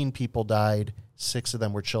 14 people died, 6 of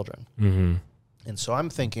them were children. Mm-hmm. And so I'm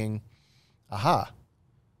thinking, aha,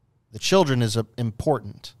 the children is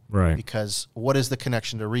important. Right. Because what is the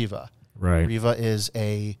connection to Reva? Right. Reva is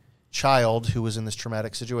a child who was in this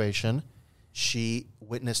traumatic situation. She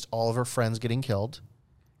witnessed all of her friends getting killed.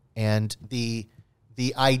 And the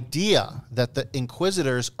idea that the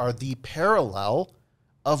Inquisitors are the parallel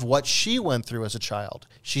of what she went through as a child.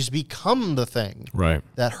 She's become the thing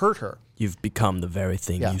that hurt her. You've become the very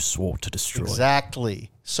thing you swore to destroy. Exactly.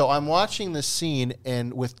 So I'm watching this scene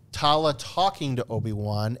and with Tala talking to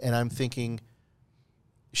Obi-Wan, and I'm thinking,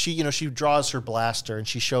 she draws her blaster and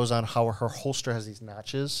she shows on how her holster has these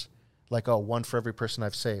notches, like, one for every person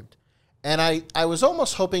I've saved. And I was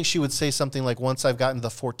almost hoping she would say something like, once I've gotten to the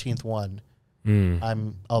 14th one,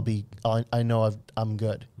 I'm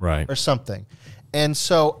good, right, or something. And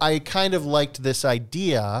so I kind of liked this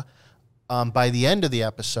idea by the end of the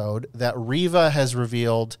episode that Reva has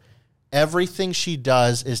revealed everything she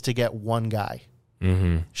does is to get one guy.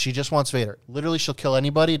 Mm-hmm. She just wants Vader. Literally, she'll kill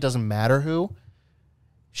anybody. It doesn't matter who.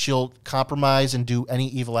 She'll compromise and do any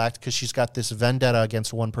evil act because she's got this vendetta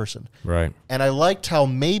against one person. Right. And I liked how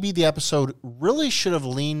maybe the episode really should have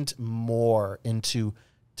leaned more into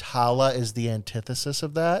Tala is the antithesis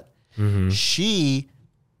of that. Mm-hmm. She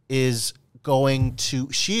is willing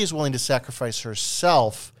to sacrifice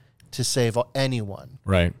herself to save anyone.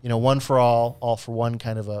 Right. One for all for one,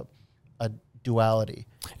 kind of a duality.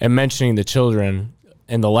 And mentioning the children,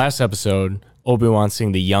 in the last episode, Obi-Wan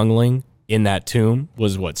seeing the youngling in that tomb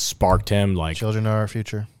was what sparked him. Like, children are our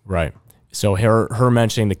future. Right. So her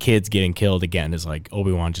mentioning the kids getting killed again is like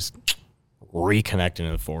Obi-Wan just reconnecting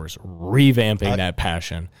to the Force, revamping that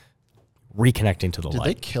passion, reconnecting to the light.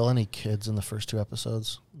 Did they kill any kids in the first 2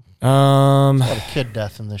 episodes? A lot of kid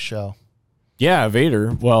death in this show. Yeah,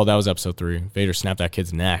 Vader. Well, that was episode 3. Vader snapped that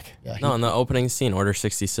kid's neck. Yeah, No, in the opening scene, Order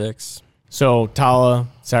 66. So Tala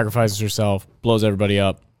sacrifices herself, blows everybody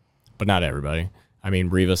up, but not everybody. I mean,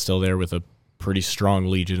 Reva's still there with a pretty strong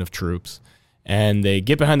legion of troops. And they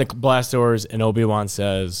get behind the blast doors, and Obi-Wan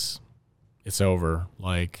says, it's over.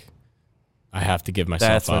 Like, I have to give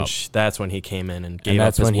myself up. That's when he came in and gave and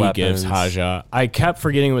that's up his when weapons. He gives Haja. I kept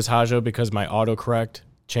forgetting it was Haja because my autocorrect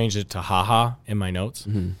changed it to Haha in my notes.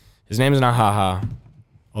 Mm-hmm. His name is not Haha,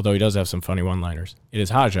 although he does have some funny one-liners. It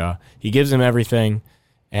is Haja. He gives him everything,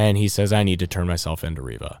 and he says, I need to turn myself into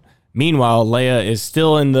Reva. Meanwhile, Leia is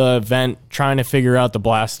still in the vent trying to figure out the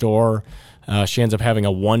blast door. She ends up having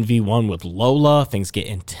a 1v1 with Lola. Things get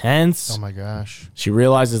intense. Oh, my gosh. She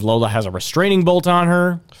realizes Lola has a restraining bolt on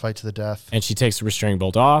her. Fight to the death. And she takes the restraining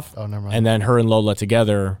bolt off. Oh, never mind. And then her and Lola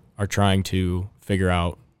together are trying to figure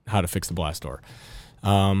out how to fix the blast door.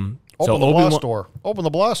 Open the blast door. Open the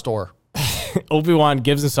blast door. Obi-Wan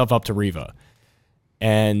gives himself up to Reva.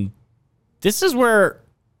 And this is where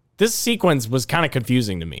this sequence was kind of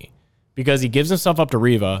confusing to me. Because he gives himself up to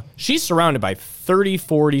Reva. She's surrounded by 30,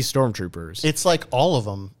 40 stormtroopers. It's like all of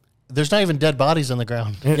them. There's not even dead bodies on the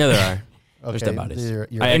ground. Yeah, there are. Okay, There's dead bodies. You're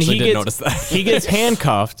I actually did notice that. He gets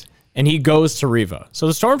handcuffed, and he goes to Reva. So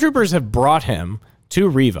the stormtroopers have brought him to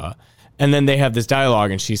Reva, and then they have this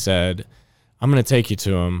dialogue, and she said, I'm going to take you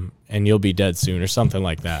to him, and you'll be dead soon, or something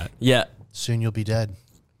like that. Yeah. Soon you'll be dead,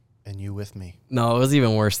 and you with me. No, it was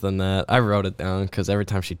even worse than that. I wrote it down because every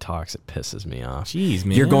time she talks, it pisses me off. Jeez,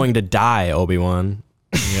 man. You're going to die, Obi-Wan.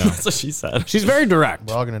 Yeah. That's what she said. She's very direct.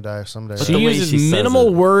 We're all going to die someday. She uses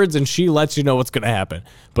minimal words, and she lets you know what's going to happen.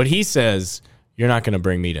 But he says, you're not going to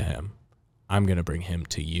bring me to him. I'm going to bring him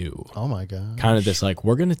to you. Oh, my God. Kind of this, like,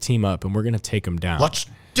 we're going to team up, and we're going to take him down. Let's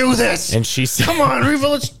do this. And she says, come on, Reva,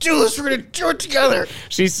 let's do this. We're going to do it together.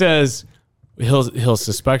 She says, he'll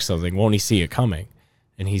suspect something. Won't he see it coming?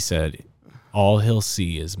 And he said, all he'll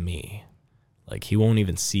see is me. Like, he won't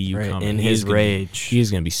even see you coming. In his rage. He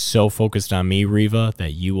is going to be so focused on me, Reva,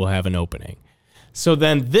 that you will have an opening. So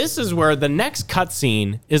then this is where the next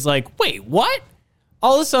cutscene is like, wait, what?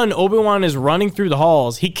 All of a sudden, Obi-Wan is running through the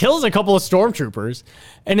halls. He kills a couple of stormtroopers.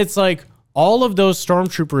 And it's like, all of those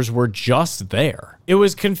stormtroopers were just there. It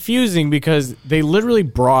was confusing because they literally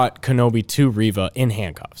brought Kenobi to Reva in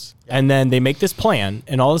handcuffs. And then they make this plan,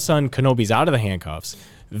 and all of a sudden, Kenobi's out of the handcuffs.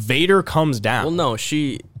 Vader comes down. Well, no,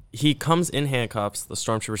 he comes in handcuffs. The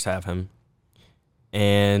stormtroopers have him.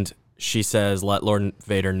 And she says, let Lord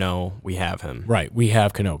Vader know we have him. Right, we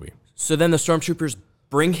have Kenobi. So then the stormtroopers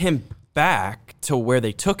bring him back to where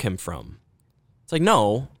they took him from. It's like,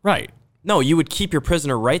 no. Right. No, you would keep your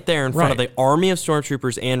prisoner right there in front of the army of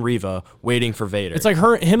stormtroopers and Reva waiting for Vader. It's like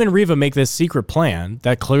him and Reva make this secret plan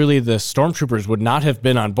that clearly the stormtroopers would not have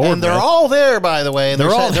been on board. And they're all there, by the way. And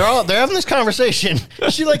they're having this conversation.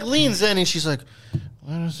 She like leans in and she's like,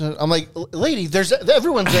 "What is it?" I'm like, "Lady,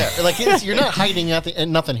 everyone's there. Like you're not hiding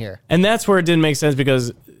nothing here." And that's where it didn't make sense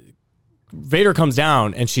because Vader comes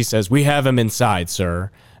down and she says, "We have him inside,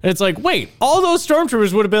 sir." And it's like, wait, all those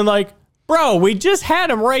stormtroopers would have been like, "Bro, we just had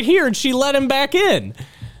him right here and she let him back in."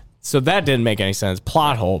 So that didn't make any sense.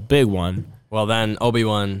 Plot hole, big one. Well, then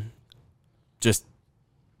Obi-Wan just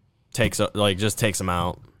takes him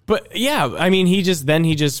out. But yeah, I mean, he kills 2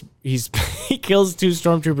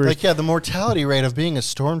 stormtroopers. Like, yeah, the mortality rate of being a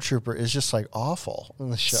stormtrooper is just like awful in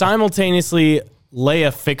the show. Simultaneously,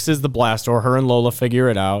 Leia fixes the blast door. Her and Lola figure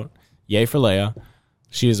it out. Yay for Leia.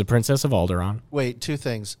 She is a princess of Alderaan. Wait, 2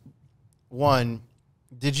 things. One,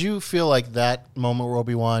 did you feel like that moment where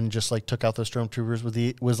Obi-Wan just like took out those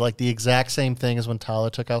stormtroopers was like the exact same thing as when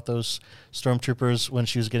Tala took out those stormtroopers when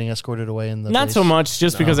she was getting escorted away in the Not base? So much,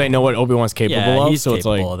 just because I know what Obi-Wan's capable of. He's so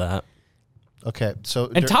capable it's like, of that. Okay,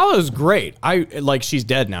 so and Tala is great. She's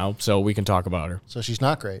dead now, so we can talk about her. So she's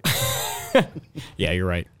not great. Yeah, you're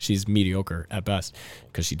right. She's mediocre at best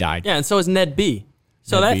because she died. Yeah, and so is Ned B.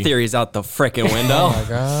 So Ned that B. theory's out the frickin' window. Oh my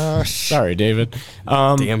gosh. Sorry, David.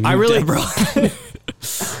 Damn you, I really, Deborah.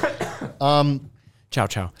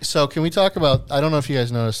 Ciao. So can we talk about? I don't know if you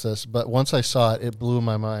guys noticed this, but once I saw it, it blew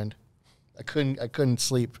my mind. I couldn't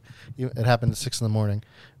sleep. It happened at 6 a.m.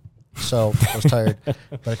 So I was tired,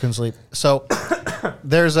 but I couldn't sleep. So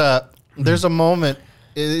there's a moment.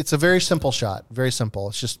 It's a very simple shot. Very simple.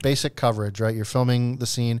 It's just basic coverage, right? You're filming the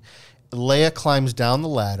scene. Leia climbs down the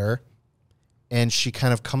ladder, and she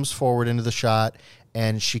kind of comes forward into the shot,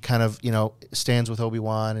 and she kind of, stands with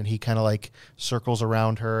Obi-Wan, and he kind of like circles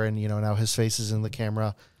around her, and, now his face is in the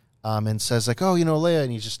camera, and says like, "Oh, Leia,"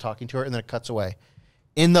 and he's just talking to her, and then it cuts away.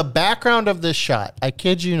 In the background of this shot, I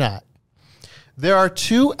kid you not, there are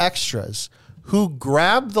 2 extras who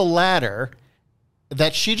grab the ladder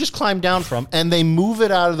that she just climbed down from, and they move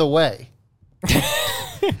it out of the way.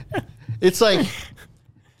 It's like,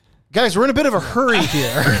 guys, we're in a bit of a hurry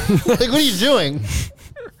here. Like, what are you doing?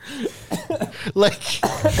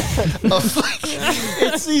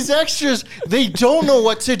 It's these extras. They don't know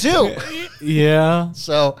what to do. yeah.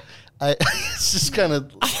 So it's just kind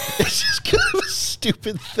of a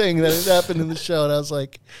stupid thing that had happened in the show, and I was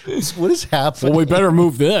like, "What is happening?" Well, we better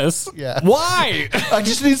move this. Yeah. Why? I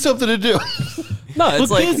just need something to do. No, it's Look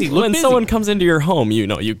like busy, when someone comes into your home,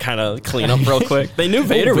 you kind of clean up real quick. They knew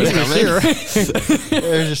Vader was coming.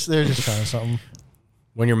 They're just trying something.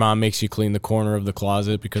 When your mom makes you clean the corner of the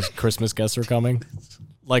closet because Christmas guests are coming.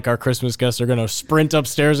 Like our Christmas guests are going to sprint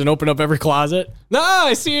upstairs and open up every closet. No,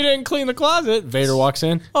 I see you didn't clean the closet. Vader walks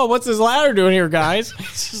in. "Oh, what's this ladder doing here, guys?"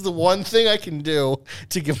 This is the one thing I can do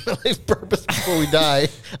to give my life purpose before we die.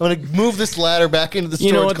 I'm going to move this ladder back into the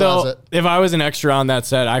storage closet. Though? If I was an extra on that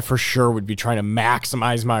set, I for sure would be trying to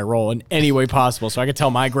maximize my role in any way possible so I could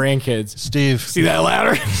tell my grandkids, Steve, "See that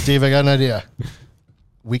ladder?" Steve, I got an idea.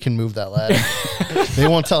 We can move that ladder. They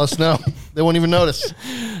won't tell us no. They won't even notice.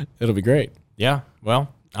 It'll be great. Yeah,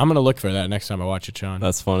 well, I'm going to look for that next time I watch it, Sean.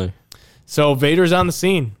 That's funny. So Vader's on the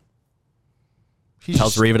scene. He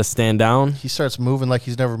Tells Reva to stand down. He starts moving like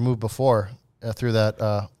he's never moved before through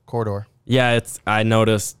that corridor. Yeah, I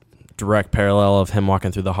noticed direct parallel of him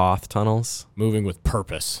walking through the Hoth tunnels. Moving with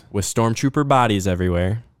purpose. With stormtrooper bodies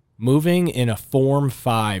everywhere. Moving in a Form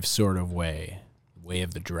 5 sort of way. Way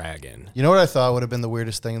of the Dragon. You know what I thought would have been the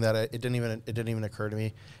weirdest thing that it didn't even occur to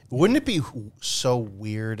me? Wouldn't it be so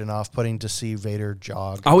weird and off-putting to see Vader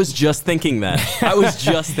jog? I was just thinking that.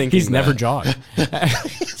 He's never jogged. And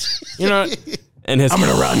his I'm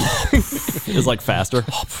gonna run. is like faster.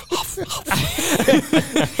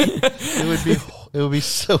 It'd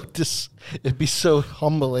be so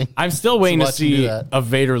humbling. I'm still waiting to see that. a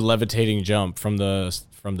Vader levitating jump from the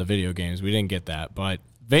video games. We didn't get that, but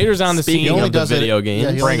Vader's on the scene. He only does video games.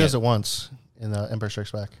 Yeah, he only does it once in Empire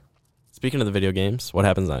Strikes Back. Speaking of the video games, what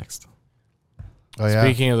happens next? Oh yeah.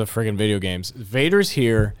 Speaking of the friggin' video games, Vader's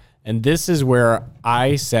here, and this is where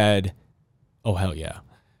I said, "Oh hell yeah!"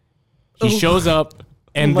 He shows up,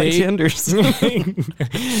 and they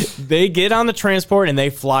get on the transport and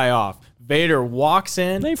they fly off. Vader walks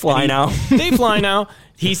in. They fly now. They fly now.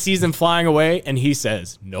 He sees them flying away, and he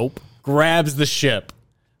says, "Nope." Grabs the ship.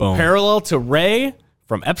 Boom. Parallel to Rey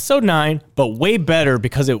from Episode 9, but way better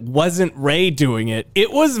because it wasn't Rey doing it.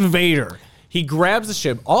 It was Vader. He grabs the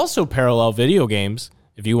ship. Also parallel video games,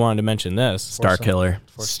 if you wanted to mention this. Starkiller.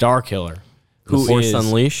 Starkiller. Who Force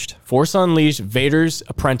Unleashed. Force Unleashed, Vader's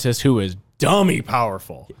apprentice, who is dummy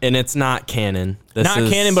powerful. And it's not canon. Not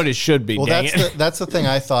canon, but it should be. Well, that's the thing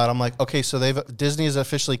I thought. I'm like, okay, so Disney has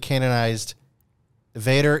officially canonized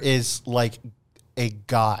Vader is like a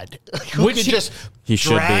god. Which he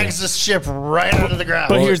drags the ship right onto the ground.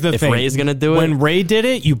 But here's the thing. If Rey's going to do it. When Rey did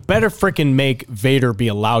it, you better freaking make Vader be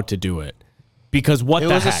allowed to do it. Because what the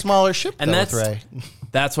heck? It was a smaller ship, and with Rey.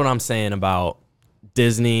 That's what I'm saying about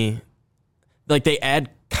Disney. Like, they add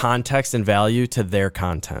context and value to their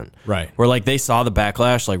content. Right. Where, like, they saw the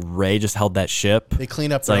backlash, like, Rey just held that ship. They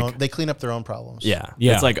clean up their own problems. Yeah.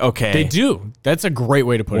 It's like, okay. They do. That's a great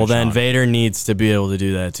way to put it. Well, then Sean. Vader needs to be able to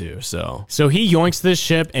do that too. So he yoinks this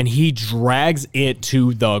ship and he drags it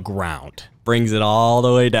to the ground. Brings it all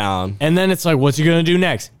the way down. And then it's like, what's he going to do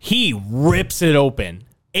next? He rips it open.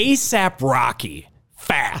 ASAP Rocky.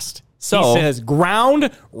 Fast. So he says, ground,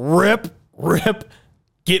 rip,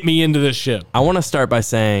 get me into this ship. I want to start by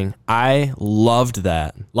saying I loved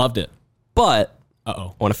that. Loved it. But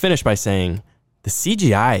I want to finish by saying the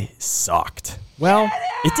CGI sucked. Well,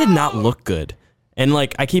 it did not look good. And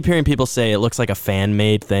like I keep hearing people say it looks like a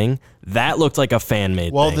fan-made thing. That looked like a fan-made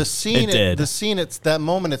thing. Well, the scene, that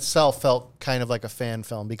moment itself felt kind of like a fan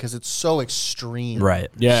film because it's so extreme. Right.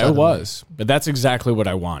 Yeah, suddenly. It was. But that's exactly what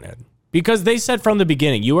I wanted. Because they said from the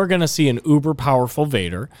beginning, you are going to see an uber powerful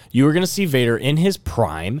Vader. You are going to see Vader in his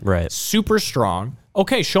prime. Right. Super strong.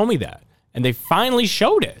 Okay, show me that. And they finally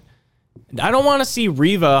showed it. I don't want to see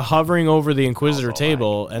Reva hovering over the Inquisitor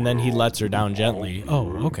table and then he lets her down gently.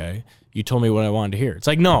 Oh, okay. You told me what I wanted to hear. It's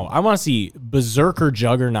like, no, I want to see Berserker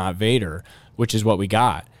Juggernaut Vader, which is what we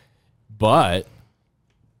got. But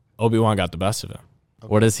Obi-Wan got the best of him.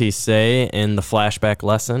 What does he say in the flashback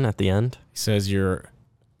lesson at the end? He says your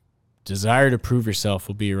desire to prove yourself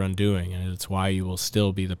will be your undoing, and it's why you will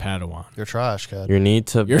still be the Padawan. You're trash, kid. Your need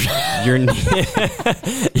for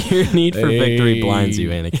victory blinds you,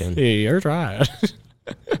 Anakin. Hey, you're trash.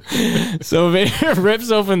 So Vader rips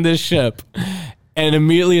open this ship, and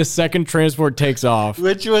immediately a second transport takes off.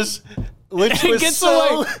 Which was gets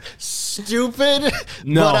so away. Stupid,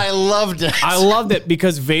 No. but I loved it. I loved it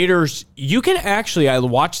because you can actually, I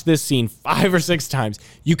watched this scene 5 or 6 times.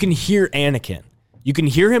 You can hear Anakin. You can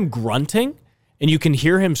hear him grunting and you can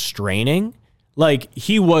hear him straining. Like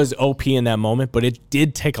he was OP in that moment, but it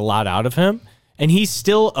did take a lot out of him. And he's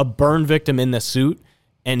still a burn victim in the suit.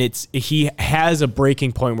 And he has a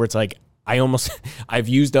breaking point where it's like, I've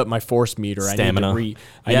used up my force meter. Stamina. I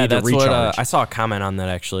need to recharge. What I saw a comment on that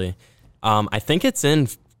actually. I think it's in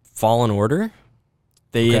Fallen Order.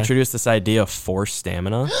 They introduced this idea of force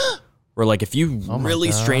stamina. Where like if you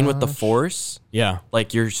really strain with the force,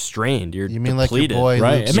 like you're strained, you're you mean depleted. like your boy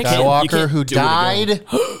Right. Luke Skywalker who do it again. died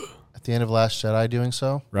at the end of Last Jedi doing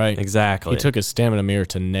so? Right. Exactly. He took his stamina meter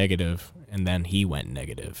to negative, and then he went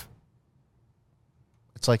negative.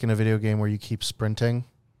 It's like in a video game where you keep sprinting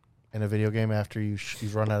in a video game after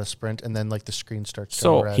you've run out of sprint, and then like the screen starts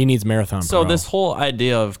going red. He needs marathon. So Pro. this whole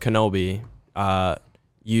idea of Kenobi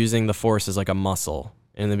using the force as like a muscle.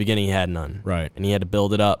 In the beginning, he had none. Right. And he had to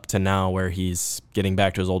build it up to now where he's getting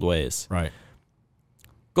back to his old ways. Right.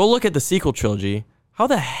 Go look at the sequel trilogy. How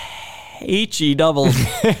the H-E doubles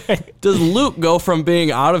does Luke go from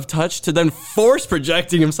being out of touch to then force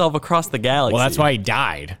projecting himself across the galaxy? Well, that's why he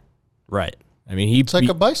died. Right. I mean, it's like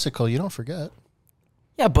a bicycle. You don't forget.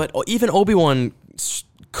 Yeah, but even Obi-Wan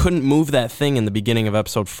couldn't move that thing in the beginning of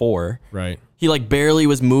episode 4. Right. He like barely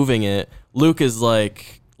was moving it. Luke is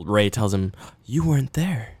like... Rey tells him, you weren't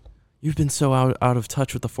there. You've been so out of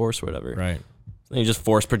touch with the Force or whatever. Right. And he just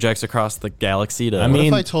force projects across the galaxy to... What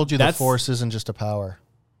if I told you the Force isn't just a power?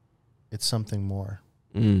 It's something more.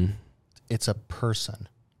 It's a person.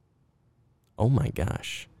 Oh my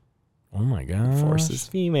gosh. Oh my gosh. Force is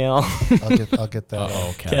female. I'll get that.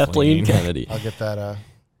 Uh-oh, Kathleen Kennedy. I'll get that.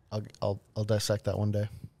 I'll dissect that one day.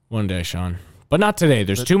 One day, Sean. But not today.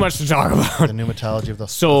 There's too much to talk about. The pneumatology of the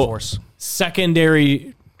Force.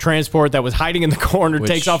 Secondary transport that was hiding in the corner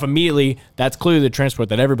takes off immediately. That's clearly the transport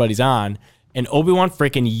that everybody's on. And Obi-Wan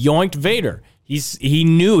freaking yoinked Vader. He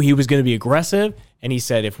knew he was going to be aggressive, and he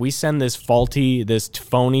said, if we send this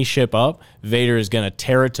phony ship up, Vader is going to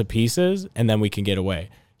tear it to pieces, and then we can get away.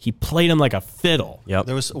 He played him like a fiddle. Yep.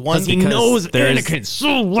 There was one he knows Anakin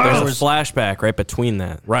so well. There was a flashback right between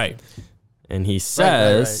that. Right. And he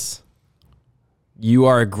says... You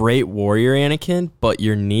are a great warrior, Anakin, but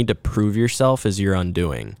your need to prove yourself is your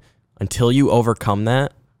undoing. Until you overcome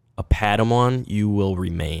that, a Padawan you will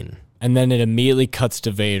remain. And then it immediately cuts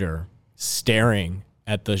to Vader staring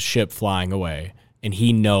at the ship flying away, and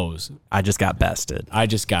he knows, I just got bested. I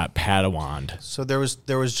just got Padawaned. So there was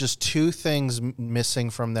just 2 things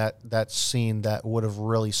missing from that scene that would have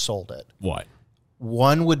really sold it. What?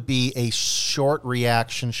 One would be a short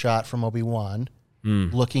reaction shot from Obi-Wan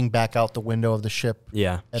looking back out the window of the ship.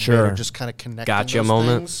 Yeah, and sure. Vader just kind of connecting Gotcha those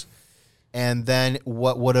moment. things. And then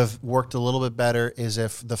what would have worked a little bit better is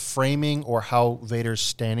if the framing or how Vader's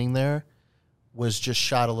standing there was just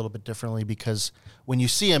shot a little bit differently, because when you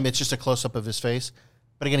see him, it's just a close-up of his face.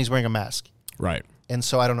 But again, he's wearing a mask. Right. And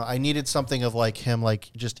so I don't know. I needed something of like him,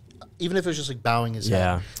 like just even if it was just like bowing his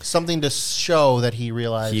head, something to show that he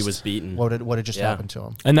realized he was beaten. What had just happened to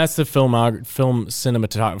him. And that's the film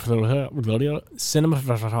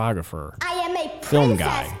cinematographer. I am a Film princess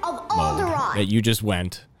guy of mode Alderaan. that you just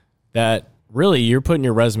went. That really, you're putting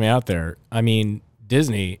your resume out there. I mean,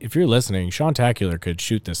 Disney, if you're listening, Sean Tacular could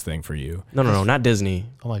shoot this thing for you. No, not Disney.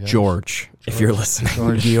 Oh my God, George, if you're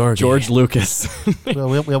listening, George Lucas. Well,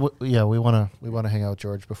 we want to hang out with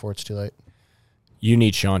George before it's too late. You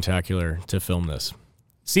need Sean Tacular to film this.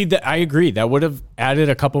 See, I agree. That would have added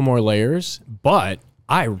a couple more layers, but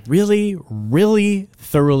I really, really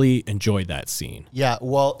thoroughly enjoyed that scene. Yeah.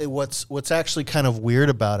 Well, what's actually kind of weird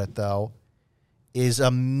about it though is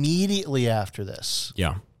immediately after this,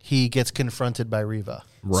 Yeah. he gets confronted by Reva.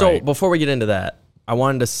 Right. So before we get into that, I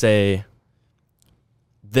wanted to say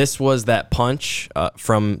this was that punch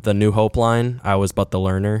from the New Hope line. I was but the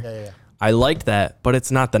learner. Yeah. I liked that, but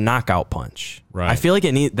it's not the knockout punch. Right. I feel like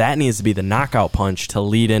that needs to be the knockout punch to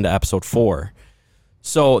lead into episode 4.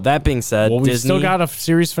 So that being said, well, we Disney still got a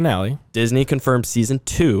series finale. Disney confirmed season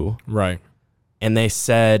 2. Right. And they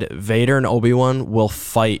said Vader and Obi-Wan will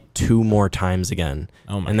fight 2 more times again.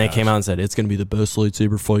 Oh my And they gosh. came out and said it's going to be the best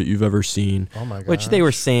lightsaber fight you've ever seen. Oh my Which they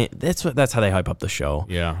were saying that's how they hype up the show.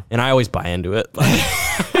 Yeah. And I always buy into it.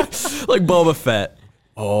 Like Boba Fett.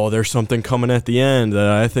 Oh, there's something coming at the end that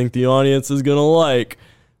I think the audience is going to like.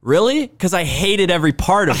 Really? Because I hated every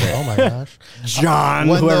part of it. Oh my gosh. John,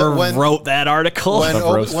 When whoever when- wrote that article.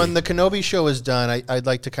 When the Kenobi show is done, I'd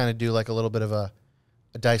like to kind of do like a little bit of a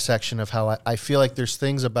dissection of how I feel like there's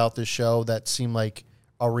things about this show that seem like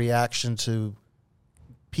a reaction to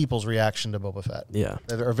people's reaction to Boba Fett. Yeah.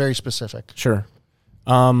 That are very specific. Sure.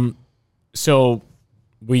 So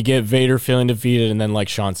we get Vader feeling defeated, and then, like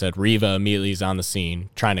Sean said, Reva immediately is on the scene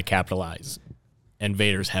trying to capitalize, and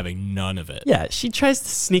Vader's having none of it. Yeah, she tries to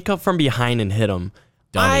sneak up from behind and hit him.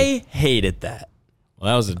 Dummy. I hated that.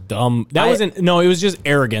 Well, that was a dumb. It was just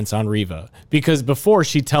arrogance on Reva, because before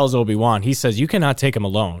she tells Obi-Wan, he says, "You cannot take him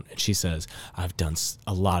alone," and she says, "I've done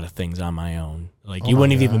a lot of things on my own. Like you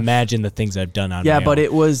wouldn't even imagine the things I've done on my own." Yeah, but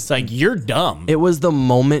it was It's like you're dumb. It was the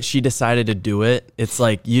moment she decided to do it. It's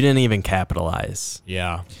like you didn't even capitalize.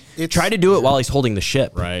 Yeah. Try to do it while he's holding the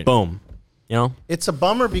ship. Right. Boom. You know? It's a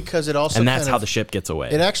bummer because it also And that's kind how of- the ship gets away.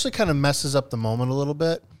 It actually kind of messes up the moment a little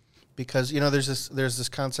bit because there's this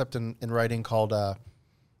concept in writing called a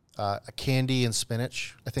candy and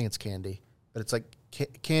spinach. I think it's candy, but it's like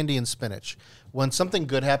candy and spinach. When something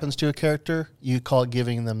good happens to a character, you call it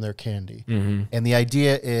giving them their candy. Mm-hmm. And the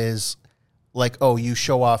idea is like, oh, you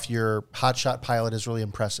show off your hotshot pilot is really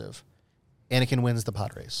impressive. Anakin wins the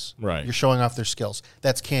pod race. Right. You're showing off their skills.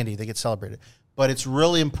 That's candy. They get celebrated. But it's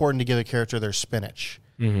really important to give a character their spinach.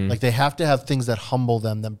 Mm-hmm. Like they have to have things that humble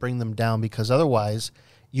them, that bring them down, because otherwise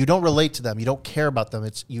you don't relate to them. You don't care about them.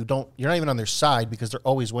 You're not even on their side because they're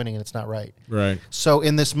always winning and it's not right. Right. So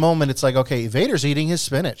in this moment, it's like, okay, Vader's eating his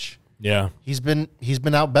spinach. Yeah. He's been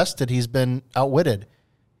outbested. He's been outwitted.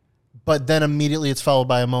 But then immediately it's followed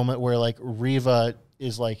by a moment where like Reva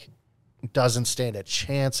is like doesn't stand a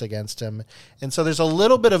chance against him. And so there's a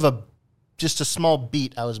little bit of just a small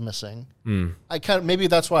beat I was missing. Maybe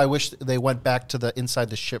that's why I wish they went back to the inside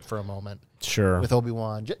the ship for a moment. Sure. With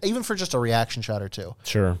Obi-Wan, even for just a reaction shot or two.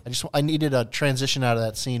 Sure. I needed a transition out of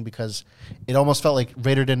that scene because it almost felt like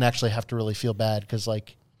Vader didn't actually have to really feel bad because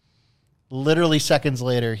like literally seconds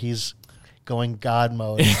later he's going God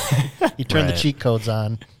mode. He turned the Right. cheat codes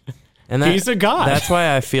on. And He's a god. That's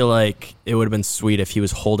why I feel like it would have been sweet if he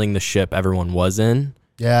was holding the ship everyone was in.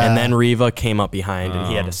 Yeah. And then Reva came up behind and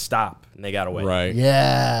he had to stop and they got away. Right.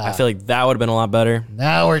 Yeah. I feel like that would have been a lot better.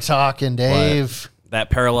 Now we're talking, Dave. That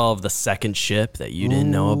parallel of the second ship that you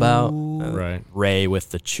didn't know about. Right. Rey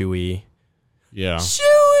with the Chewie. Yeah.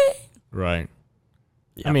 Chewie! Right.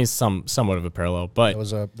 Yeah. I mean, somewhat of a parallel, but That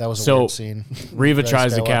was a So, weird scene. Reva Ray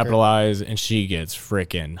tries to Skywalker. capitalize, and she gets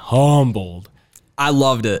freaking humbled. I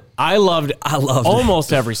loved it. I loved it.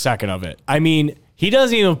 almost every second of it. I mean, he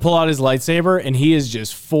doesn't even pull out his lightsaber, and he is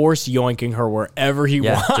just force yoinking her wherever he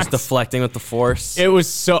Yeah, wants. just deflecting with the Force. It was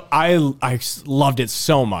so I loved it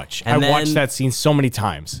so much. And I watched then- that scene so many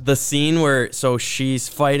times. The scene where she's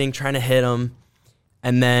fighting, trying to hit him,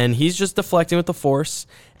 and then he's just deflecting with the Force,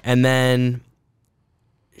 and then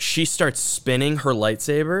she starts spinning her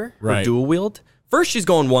lightsaber, her Right. dual wield, First, she's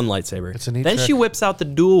going one lightsaber. It's a neat then trick. she whips out the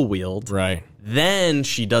dual wield. Right. Then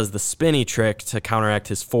she does the spinny trick to counteract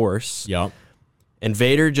his force. Yep. And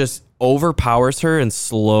Vader just overpowers her and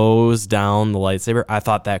slows down the lightsaber. I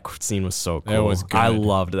thought that scene was so cool. That was good. I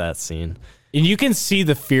loved that scene. And you can see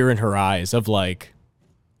the fear in her eyes of like,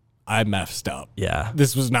 I messed up. Yeah.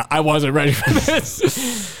 I wasn't ready for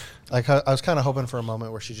this. Like I was kind of hoping for a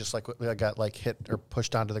moment where she just like got like hit or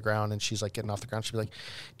pushed onto the ground, and she's like getting off the ground. She'd be like,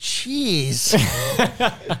 "Jeez,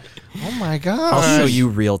 oh my god!" I'll show you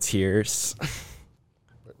real tears.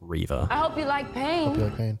 Reva. I hope you like pain. Feel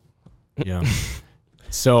like pain. Yeah.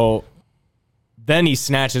 So then he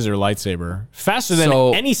snatches her lightsaber faster than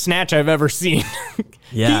any snatch I've ever seen.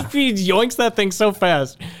 Yeah. he yoinks that thing so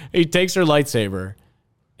fast. He takes her lightsaber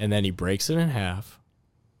and then he breaks it in half.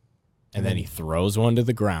 And then he throws one to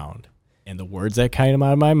the ground. And the words that came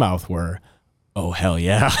out of my mouth were, "Oh, hell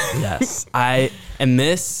yeah." Yes. And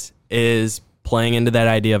this is playing into that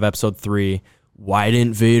idea of episode 3. Why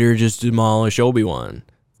didn't Vader just demolish Obi-Wan?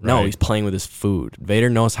 No, Right. he's playing with his food. Vader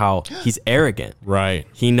knows how he's arrogant. Right.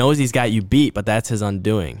 He knows he's got you beat, but that's his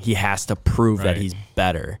undoing. He has to prove that Right. he's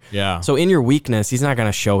better. Yeah. So in your weakness, he's not going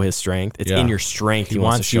to show his strength. It's in your strength. He wants to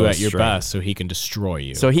wants show you his at your strength. best so he can destroy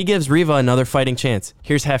you. So he gives Reva another fighting chance.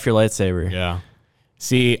 Here's half your lightsaber. yeah.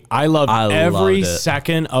 See, I loved every loved it.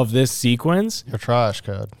 second of this sequence Your trash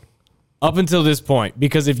code. up until this point.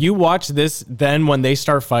 Because if you watch this, then when they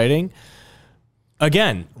start fighting,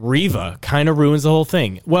 again, Reva kind of ruins the whole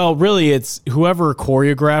thing. Well, really, it's whoever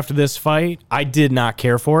choreographed this fight. I did not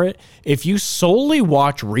care for it. If you solely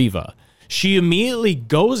watch Reva, she immediately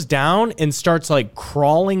goes down and starts like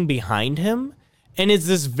crawling behind him. And it's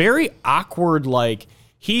this very awkward, like,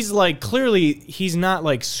 he's like, clearly he's not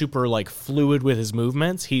like super like fluid with his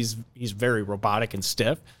movements. He's very robotic and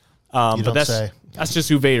stiff. But don't that's say. that's just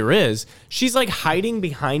who Vader is. She's like hiding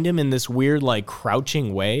behind him in this weird like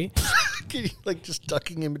crouching way. Like just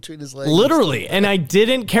ducking in between his legs. Literally. And I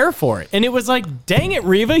didn't care for it. And it was like, dang it,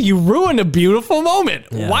 Reva, you ruined a beautiful moment.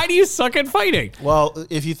 Yeah. Why do you suck at fighting? Well,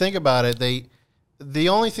 if you think about it, the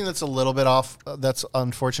only thing that's a little bit off, that's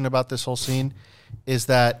unfortunate about this whole scene, is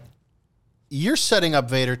that you're setting up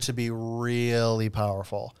Vader to be really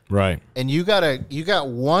powerful, Right. and you got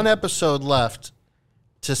one episode left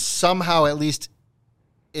to somehow, at least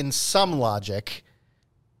in some logic,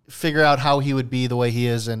 figure out how he would be the way he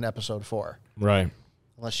is in episode 4, Right.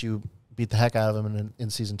 unless you beat the heck out of him in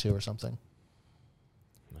season 2 or something.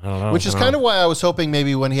 I don't know. Which is kind of why I was hoping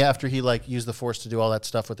maybe when after he like used the Force to do all that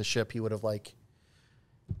stuff with the ship, he would have like,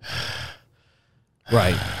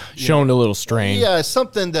 right. Shown a little strain. yeah,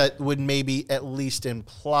 something that would maybe at least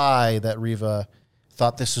imply that Reva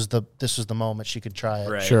thought this was the moment she could try it.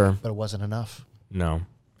 Right. Sure. But it wasn't enough. No.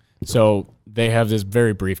 So they have this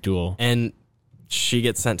very brief duel. And she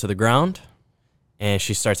gets sent to the ground, and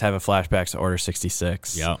she starts having flashbacks to Order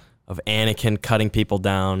 66. Yeah. Of Anakin cutting people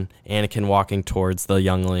down, Anakin walking towards the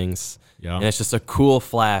younglings. Yeah. And it's just a cool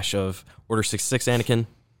flash of Order 66 Anakin,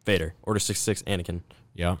 Vader. Order 66 Anakin,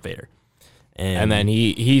 Yeah. Vader. And then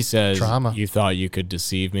he says, Drama. "You thought you could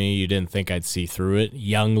deceive me. You didn't think I'd see through it,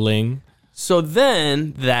 youngling." So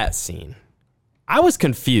then that scene, I was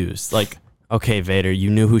confused. Like, okay, Vader, you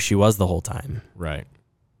knew who she was the whole time. Right.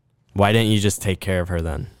 Why didn't you just take care of her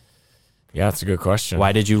then? Yeah, that's a good question.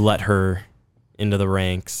 Why did you let her into the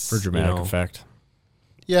ranks? For dramatic effect.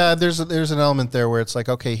 Yeah, there's an element there where it's like,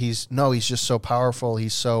 okay, he's just so powerful,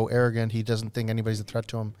 he's so arrogant, he doesn't think anybody's a threat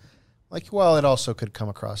to him. Like, well, it also could come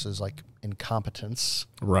across as like incompetence,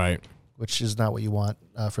 Right. which is not what you want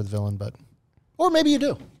for the villain, or maybe you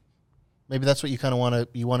do. Maybe that's what you kind of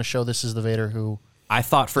want to show. This is the Vader who I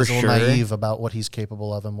thought for is a sure. little naive about what he's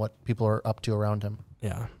capable of and what people are up to around him.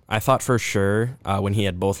 Yeah, I thought for sure when he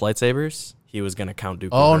had both lightsabers, he was gonna count Dooku.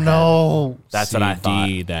 Oh overhead. no! That's what I thought.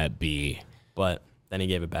 CD that B. But then he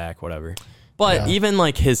gave it back. Whatever. But Yeah. even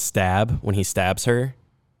like his stab when he stabs her,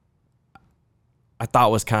 I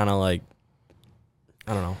thought was kind of like,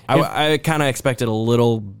 I don't know. I kind of expected a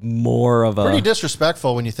little more of a Pretty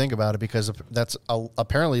disrespectful when you think about it, because that's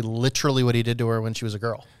apparently literally what he did to her when she was a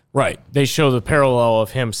girl. Right. They show the parallel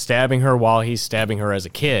of him stabbing her while he's stabbing her as a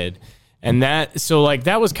kid. And that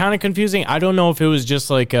was kind of confusing. I don't know if it was just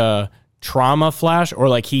like a trauma flash or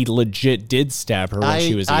like he legit did stab her when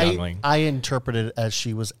she was a youngling. I interpreted it as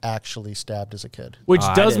she was actually stabbed as a kid. Which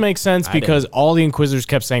I does didn't- make sense I because all the Inquisitors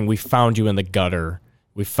kept saying, "We found you in the gutter.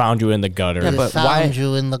 We found you in the gutter." Yeah, but why?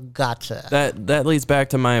 you in the gutter. That leads back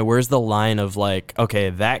to my where's the line of like,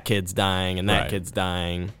 okay, that kid's dying and that Right. kid's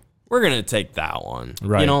dying. We're gonna take that one.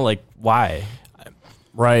 Right. You know, like why?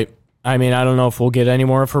 Right. I mean, I don't know if we'll get any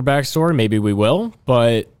more of her backstory. Maybe we will.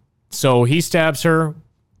 But so he stabs her.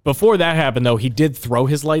 Before that happened, though, he did throw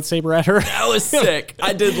his lightsaber at her. That was sick.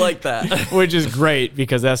 I did like that. Which is great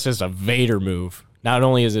because that's just a Vader move. Not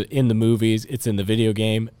only is it in the movies, it's in the video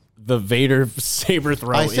game. The Vader saber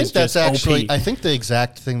throw I think is that's just actually, OP. I think the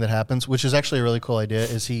exact thing that happens, which is actually a really cool idea,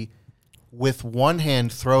 is he, with one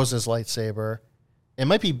hand, throws his lightsaber. It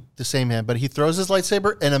might be the same hand, but he throws his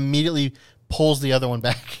lightsaber and immediately pulls the other one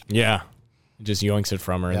back. Yeah. Just yoinks it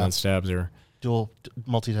from her and then stabs her. Dual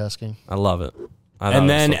multitasking. I love it. And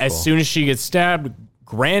then as soon as she gets stabbed,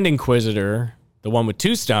 Grand Inquisitor, the one with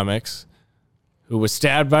two stomachs, who was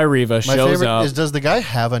stabbed by Reva, My shows favorite up. is, does the guy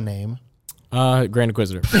have a name? Grand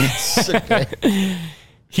Inquisitor. Okay.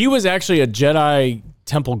 He was actually a Jedi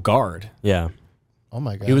Temple guard. Yeah. Oh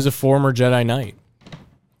my god. He was a former Jedi Knight.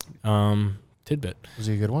 Tidbit. Was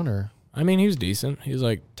he a good one or? I mean, he was decent. He was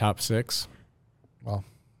like top 6. Well,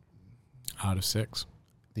 out of 6.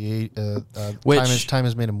 The Which time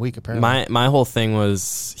has made him weak. Apparently, my whole thing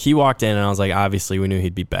was he walked in and I was like, obviously we knew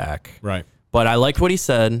he'd be back, Right. but I liked what he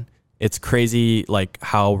said. It's crazy, like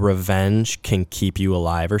how revenge can keep you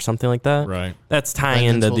alive or something like that. Right. That's tying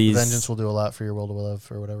into these. Vengeance will do a lot for your will to live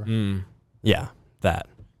or whatever. Yeah, that.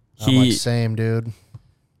 I'm like, same dude.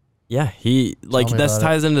 Yeah, he like me this about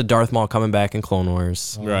ties into Darth Maul coming back in Clone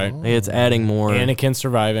Wars. Right. Like, it's adding more. Anakin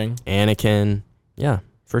surviving. Anakin. Yeah,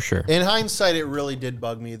 for sure. In hindsight, it really did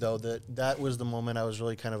bug me though that was the moment I was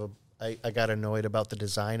really kind of I got annoyed about the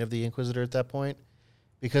design of the Inquisitor at that point,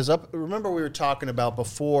 because remember we were talking about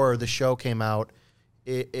before the show came out,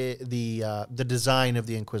 the design of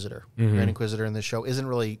the Inquisitor, Grand Inquisitor in the show isn't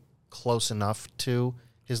really close enough to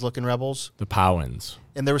his look in Rebels. The Powans.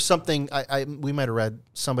 And there was something we might have read,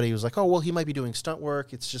 somebody was like, oh well, he might be doing stunt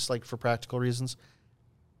work. It's just like for practical reasons.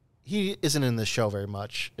 He isn't in the show very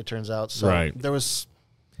much, it turns out. So there was.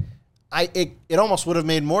 It almost would have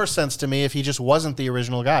made more sense to me if he just wasn't the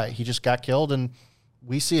original guy. He just got killed, and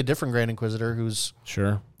we see a different Grand Inquisitor who's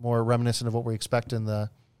more reminiscent of what we expect in the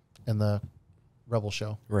Rebel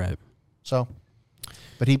show. Right. So,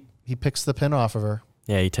 but he picks the pin off of her.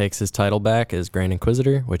 Yeah, he takes his title back as Grand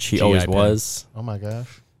Inquisitor, which he GI always pin. was. Oh my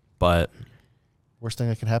gosh! But worst thing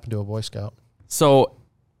that can happen to a Boy Scout. So,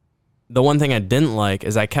 the one thing I didn't like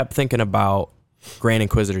is I kept thinking about Grand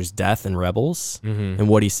Inquisitor's death in Rebels, and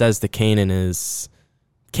what he says to Kanan is,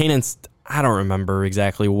 Kanan's, I don't remember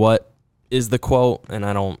exactly what is the quote, and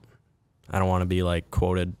I don't want to be like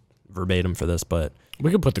quoted verbatim for this, but we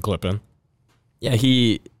could put the clip in.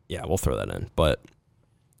 Yeah, we'll throw that in. But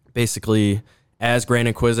basically, as Grand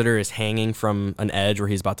Inquisitor is hanging from an edge where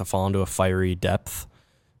he's about to fall into a fiery depth,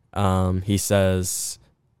 he says,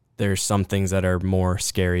 "There's some things that are more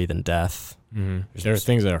scary than death." There are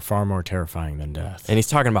things that are far more terrifying than death. And he's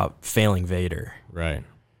talking about failing Vader. Right.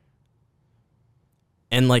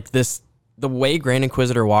 And like this, the way Grand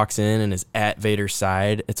Inquisitor walks in and is at Vader's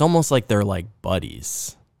side, it's almost like they're like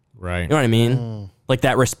buddies. Right. You know what I mean? Like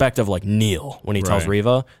that respect of like kneel when he tells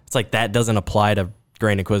Reva. It's like that doesn't apply to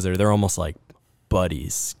Grand Inquisitor. They're almost like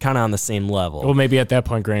buddies, kind of on the same level. Well, maybe at that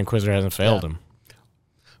point Grand Inquisitor hasn't failed him.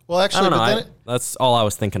 Well, actually, I don't know. That's all I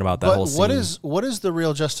was thinking about that whole scene. What is the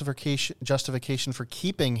real justification for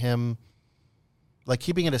keeping him, like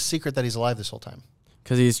keeping it a secret that he's alive this whole time?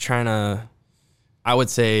 Because he's trying to, I would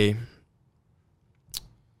say,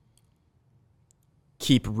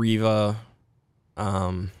 keep Reva,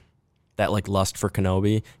 that like lust for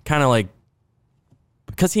Kenobi, kind of like,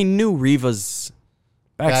 because he knew Reva's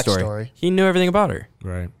backstory. He knew everything about her.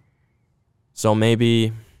 Right. So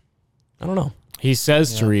maybe, I don't know. He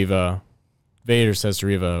says to Reva, Vader says to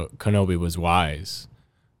Reva, Kenobi was wise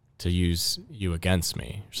to use you against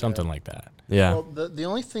me, or something like that. Yeah. Well, the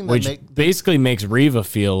only thing that basically makes Reva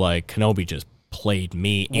feel like Kenobi just played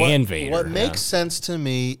me and Vader. What makes sense to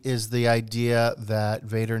me is the idea that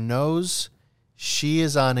Vader knows she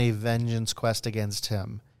is on a vengeance quest against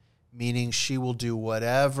him, meaning she will do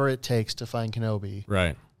whatever it takes to find Kenobi.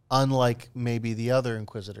 Right. Unlike maybe the other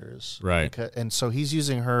Inquisitors. Right. And so he's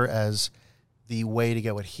using her as the way to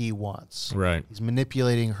get what he wants. Right. He's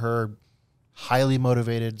manipulating her highly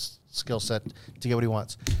motivated skill set to get what he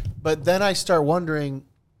wants. But then I start wondering,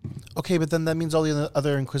 okay, but then that means all the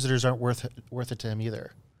other Inquisitors aren't worth it to him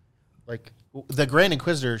either. Like, the Grand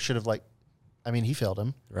Inquisitor should have, he failed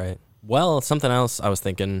him. Right. Well, something else I was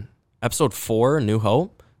thinking, Episode 4, New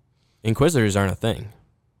Hope, Inquisitors aren't a thing.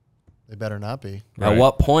 They better not be. Right. At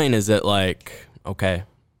what point is it like, okay,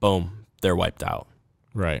 boom, they're wiped out?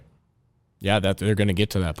 Right. Yeah, that they're going to get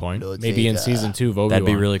to that point. Maybe in season 2 of Obi Wan. That'd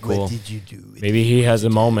be really cool. What did you do? Maybe he has a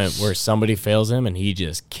moment where somebody fails him and he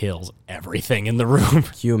just kills everything in the room.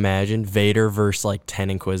 Can you imagine Vader versus like 10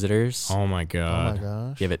 Inquisitors? Oh my god. Oh my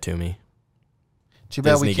gosh. Give it to me. Too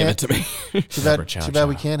bad Disney we can't. give it to me. Too bad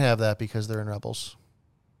we can't have that because they're in Rebels.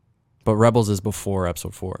 But Rebels is before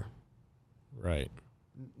Episode 4. Right.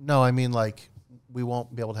 No, I mean like we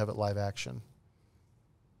won't be able to have it live action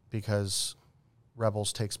because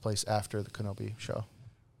Rebels takes place after the Kenobi show.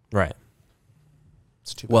 Right.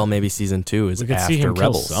 It's too bad. Well, maybe season 2 is We could after see him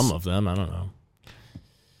Rebels. kill some of them. I don't know.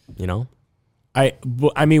 You know?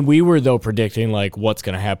 I mean, we were, though, predicting, like, what's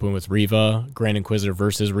going to happen with Reva. Grand Inquisitor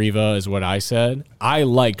versus Reva is what I said. I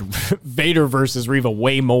liked Vader versus Reva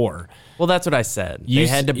way more. Well, that's what I said. They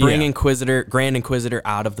had to bring Grand Inquisitor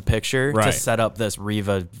out of the picture to set up this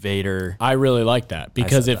Reva Vader. I really like that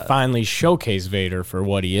because it finally showcased Vader for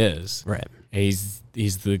what he is. Right. He's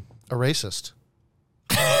a racist.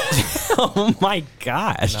 Oh my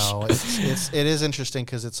gosh! No, it is interesting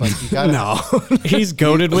because it's like you got he's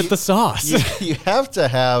goated with the sauce. You have to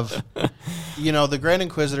have, the Grand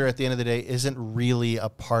Inquisitor at the end of the day isn't really a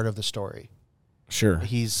part of the story. Sure,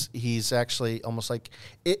 he's actually almost like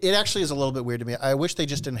it actually is a little bit weird to me. I wish they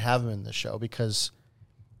just didn't have him in the show because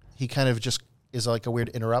he kind of just is like a weird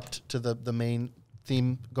interrupt to the main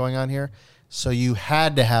theme going on here. So you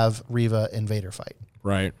had to have Reva and Vader fight,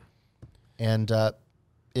 right? And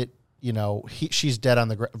she's dead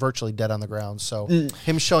on virtually dead on the ground. So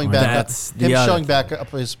him showing back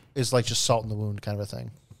up is like just salt in the wound kind of a thing.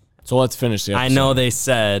 So let's finish the episode. I know they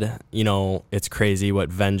said, it's crazy what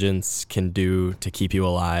vengeance can do to keep you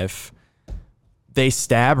alive. They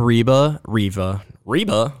stab Reba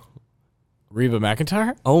McEntire?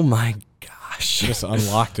 Oh my gosh. Just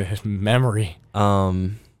unlocked a memory.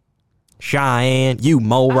 Cheyenne, you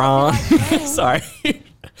moron. Sorry.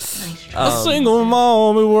 A single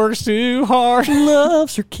mom who works too hard,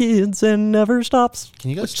 loves her kids and never stops. Can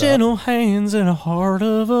you guys with gentle hands and a heart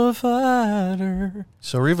of a fighter.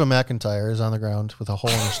 So Reva McEntire is on the ground with a hole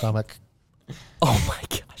in her stomach. Oh my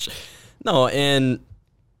gosh. No, and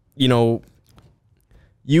you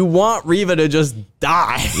want Reva to just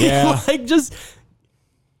die. Yeah.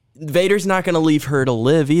 Vader's not going to leave her to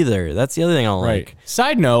live either. That's the other thing I don't like.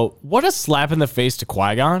 Side note, what a slap in the face to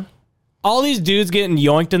Qui-Gon. All these dudes getting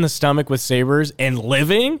yoinked in the stomach with sabers and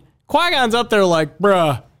living. Qui-Gon's up there like,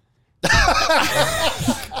 bruh.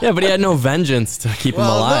 Yeah, but he had no vengeance to keep him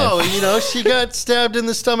alive. No, she got stabbed in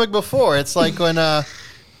the stomach before. It's like when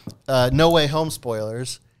No Way Home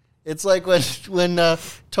spoilers. It's like when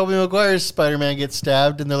Tobey Maguire's Spider-Man gets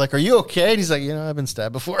stabbed and they're like, "Are you okay?" And he's like, "I've been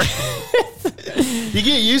stabbed before." You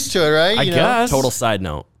get used to it, right? I guess. Total side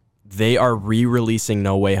note. They are re-releasing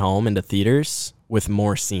No Way Home into theaters with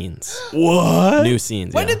more scenes. What? New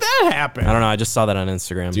scenes. When did that happen? I don't know. I just saw that on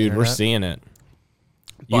Instagram. Dude, we're seeing it.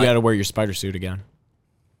 You got to wear your spider suit again.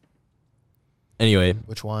 Anyway.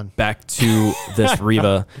 Which one? Back to this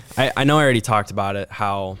Reva. I know I already talked about it,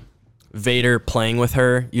 how Vader playing with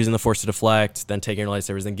her, using the Force to deflect, then taking her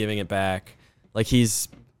lightsabers, then giving it back. Like, he's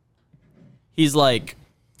like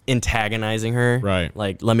antagonizing her. Right.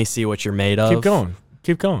 Like, let me see what you're made of. Keep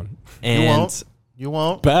going. And You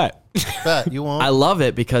won't. Bet. You won't. I love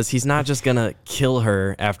it because he's not just going to kill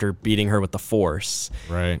her after beating her with the Force.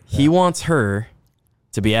 Right. He wants her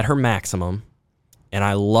to be at her maximum. And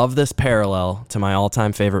I love this parallel to my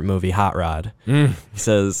all-time favorite movie, Hot Rod. He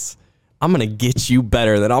says, I'm going to get you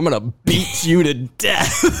better than I'm going to beat you to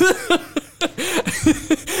death.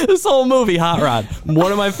 This whole movie, Hot Rod,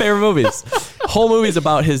 one of my favorite movies. Whole movie's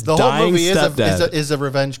about his dying stepdad. Is a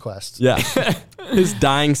revenge quest. Yeah. His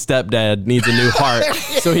dying stepdad needs a new heart.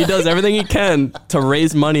 So he does everything he can to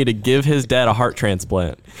raise money to give his dad a heart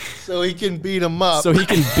transplant. So he can beat him up. And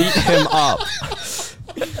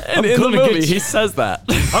in the movie, he says that.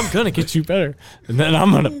 I'm going to get you better. And then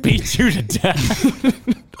I'm going to beat you to death.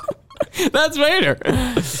 That's Vader.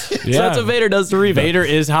 So that's what Vader does to Reva. Vader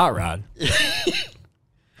is Hot Rod.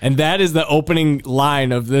 And that is the opening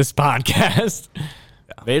line of this podcast. Yeah.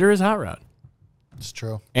 Vader is Hot Rod. It's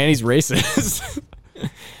true. And he's racist.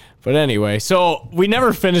 But anyway, so we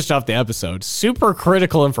never finished off the episode. Super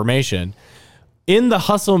critical information. In the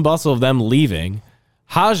hustle and bustle of them leaving,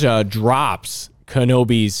 Haja drops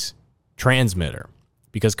Kenobi's transmitter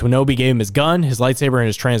because Kenobi gave him his gun, his lightsaber, and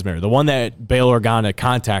his transmitter, the one that Bail Organa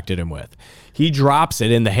contacted him with. He drops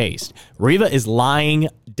it in the haste. Reva is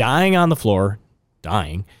dying on the floor,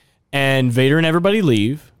 and Vader and everybody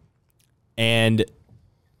leave, and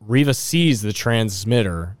Reva sees the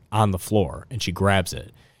transmitter on the floor, and she grabs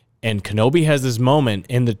it. And Kenobi has this moment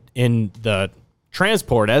in the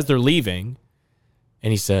transport as they're leaving,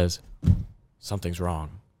 and he says, something's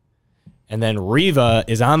wrong. And then Reva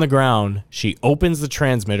is on the ground. She opens the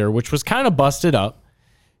transmitter, which was kind of busted up,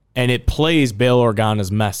 and it plays Bail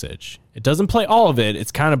Organa's message. It doesn't play all of it.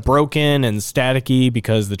 It's kind of broken and staticky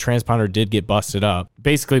because the transponder did get busted up.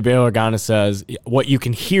 Basically, Bail Organa says what you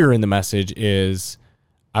can hear in the message is,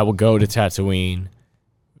 I will go to Tatooine.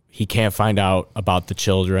 He can't find out about the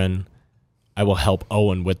children. I will help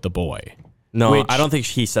Owen with the boy. No, I don't think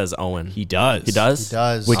he says Owen. He does. He does? He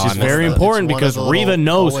does. Which is very important because Reva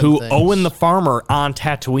knows who Owen the farmer on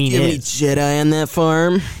Tatooine is. Jedi on that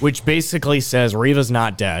farm. Which basically says Reva's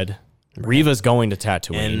not dead. Reva's going to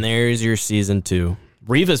Tatooine. And there's your season 2.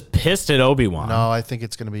 Reva's pissed at Obi-Wan. No, I think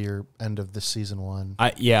it's going to be your end of the season 1.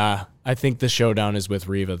 I think the showdown is with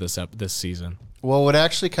Reva this season. Well, it would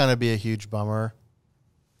actually kind of be a huge bummer.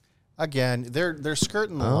 Again, they're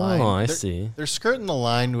skirting the line. Oh, I see. They're skirting the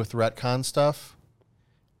line with retcon stuff.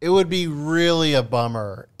 It would be really a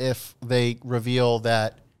bummer if they reveal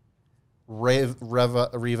that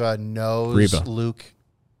Reva knows Luke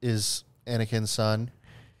is Anakin's son.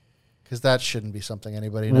 Because that shouldn't be something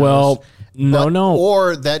anybody knows. Well, no.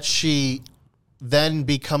 Or that she then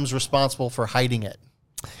becomes responsible for hiding it.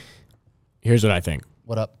 Here's what I think.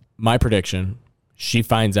 What up? My prediction, she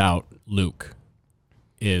finds out Luke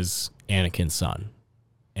is Anakin's son,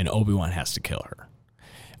 and Obi-Wan has to kill her.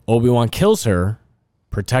 Obi-Wan kills her,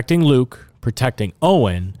 protecting Luke, protecting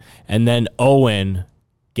Owen, and then Owen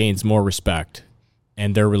gains more respect,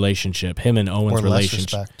 and their relationship, him and Owen's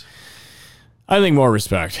relationship. Less respect. I think more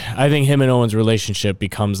respect. I think him and Owen's relationship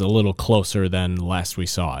becomes a little closer than last we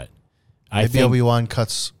saw it. Maybe Obi-Wan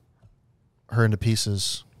cuts her into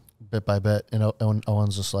pieces bit by bit, and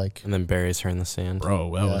Owen's just like... And then buries her in the sand.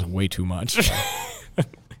 Bro, that was way too much.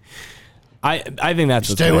 I think that's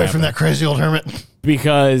what's Stay away from that crazy old hermit.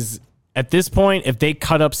 Because at this point, if they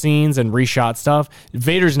cut up scenes and reshot stuff,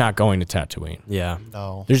 Vader's not going to Tatooine. Yeah.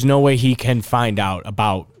 No. There's no way he can find out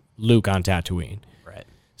about Luke on Tatooine. Right.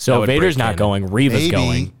 So Vader's not going. Reva's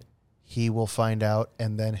going. He will find out,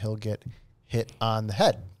 and then he'll get hit on the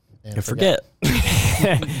head. And forget.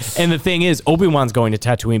 And the thing is, Obi-Wan's going to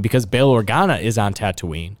Tatooine because Bail Organa is on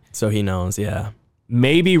Tatooine. So he knows, yeah.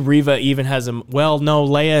 Maybe Reva even has him. Well, no,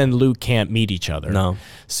 Leia and Luke can't meet each other. No.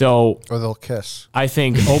 So. Or they'll kiss. I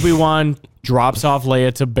think Obi-Wan drops off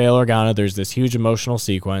Leia to Bail Organa. There's this huge emotional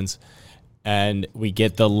sequence. And we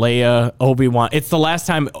get the Leia Obi-Wan. It's the last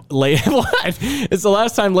time It's the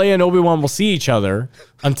last time Leia and Obi-Wan will see each other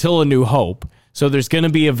until A New Hope. So there's going to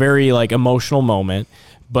be a very emotional moment.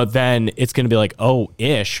 But then it's going to be like,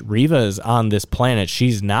 Reva is on this planet.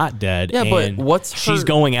 She's not dead. Yeah, but she's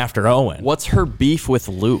going after Owen. What's her beef with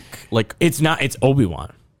Luke? It's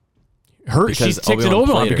Obi-Wan. She's ticked at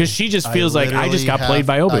Obi-Wan because she just feels like I just got played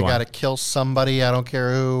by Obi-Wan. I got to kill somebody. I don't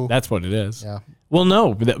care who. That's what it is. Yeah. Well,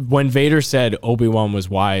 no. When Vader said Obi-Wan was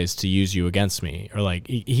wise to use you against me, or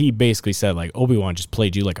he basically said Obi-Wan just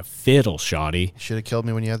played you like a fiddle, shoddy. Should have killed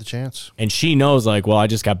me when you had the chance. And she knows I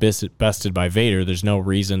just got bested by Vader. There's no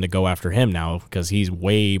reason to go after him now because he's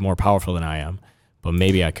way more powerful than I am. But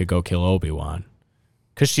maybe I could go kill Obi-Wan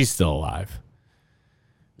because she's still alive.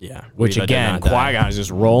 Yeah. Which again, Qui-Gon is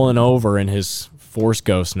just rolling over in his Force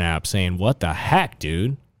Ghost nap saying, what the heck,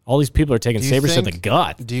 dude? All these people are taking sabers to the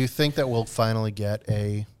gut. Do you think that we'll finally get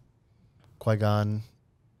a Qui-Gon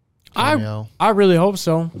cameo? I really hope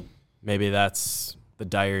so. Maybe that's the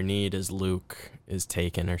dire need is Luke is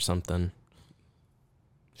taken or something.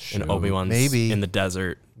 And Obi-Wan's in the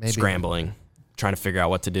desert scrambling, trying to figure out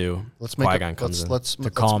what to do. Qui-Gon comes in to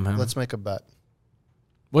calm him. Let's make a bet.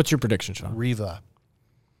 What's your prediction, Sean? Reva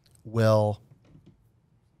will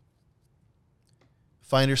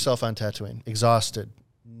find herself on Tatooine, exhausted,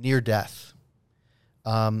 near death.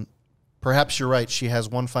 Perhaps you're right. She has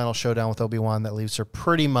one final showdown with Obi-Wan that leaves her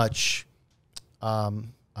pretty much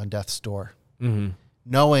on death's door. Mm-hmm.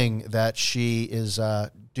 Knowing that she is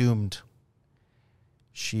doomed,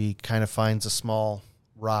 she kind of finds a small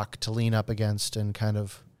rock to lean up against and kind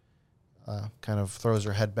of throws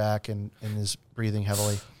her head back and is breathing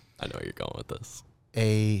heavily. I know where you're going with this.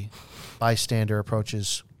 A bystander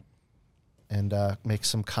approaches and makes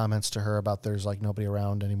some comments to her about there's nobody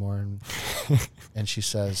around anymore, and she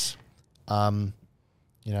says, who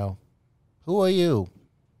are you?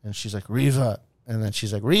 And she's like, Reva. And then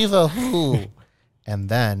she's like, Reva who? And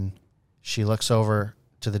then she looks over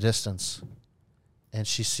to the distance and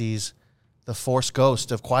she sees the Force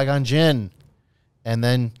ghost of Qui-Gon Jinn. And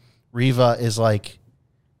then Reva is like,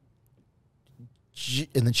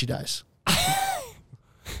 and then she dies.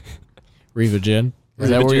 Reva Jinn? Is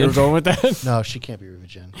that where you were going with that? No, she can't be Reva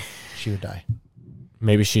Jinn. She would die.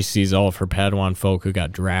 Maybe she sees all of her Padawan folk who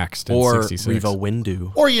got Draxed in or 66. Reva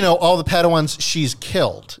Windu. Or, all the Padawans she's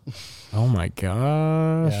killed. Oh, my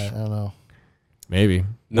gosh. Yeah, I don't know. Maybe.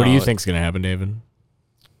 No, what do you think's going to happen, David?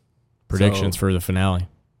 Predictions for the finale.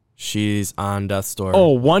 She's on death's door. Oh,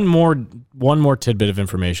 one more tidbit of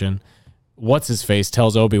information. What's his face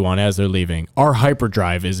tells Obi-Wan as they're leaving, our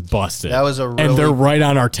hyperdrive is busted. That was and they're right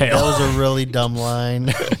on our tail. That was a really dumb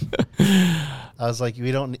line. I was like,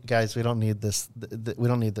 we don't need this. We don't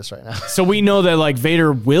need this right now. So we know that like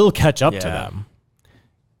Vader will catch up to them.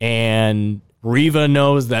 And Reva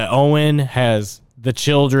knows that Owen has the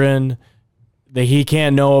children, that he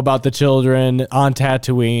can't know about the children on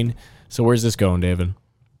Tatooine. So where's this going, David?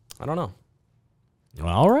 I don't know. Well,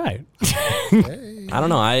 all right. I don't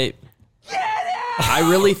know. I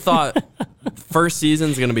really thought first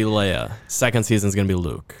season's going to be Leia. Second season's going to be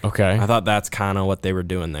Luke. Okay. I thought that's kind of what they were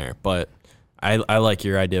doing there. But I like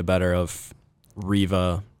your idea better of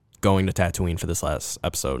Reva going to Tatooine for this last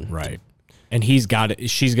episode. Right. And he's got it.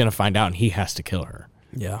 She's going to find out and he has to kill her.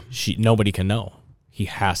 Yeah. Nobody can know. He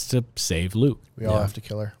has to save Luke. We all have to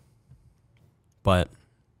kill her. But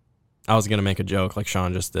I was going to make a joke like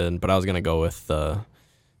Sean just did, but I was going to go with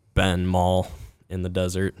Ben Maul in the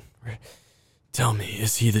desert. Tell me,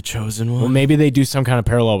 is he the chosen one? Well, maybe they do some kind of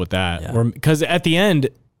parallel with that. Because at the end,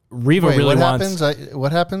 Reva really wants...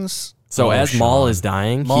 What happens? So as Maul is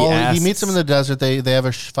dying, he meets him in the desert. They have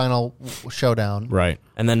a final showdown. Right.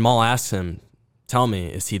 And then Maul asks him, tell me,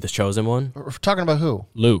 is he the chosen one? We're talking about who?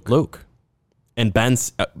 Luke. And Ben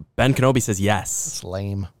Kenobi says yes. It's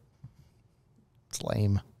lame. It's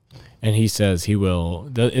lame. And he says he will...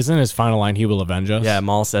 Isn't his final line, he will avenge us? Yeah,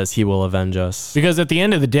 Maul says he will avenge us. Because at the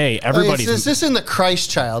end of the day, everybody's... This isn't the Christ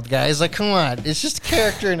child, guys. Like, come on. It's just a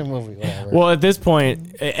character in a movie. Whatever. Well, at this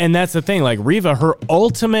point, and that's the thing, like, Reva, her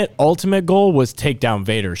ultimate goal was take down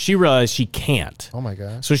Vader. She realized she can't. Oh, my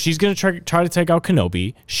God. So she's going to try to take out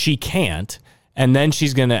Kenobi. She can't. And then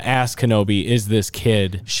she's going to ask Kenobi, is this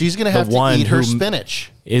kid... She's going to have to eat her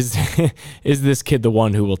spinach. Is this kid the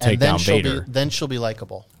one who will take down Vader? Then she'll be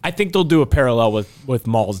likable. I think they'll do a parallel with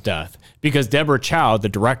Maul's death. Because Deborah Chow, the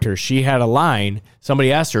director, she had a line.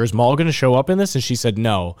 Somebody asked her, is Maul going to show up in this? And she said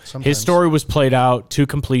no. Sometimes. His story was played out to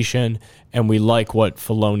completion, and we like what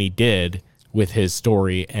Filoni did with his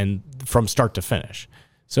story and from start to finish.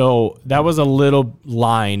 So that was a little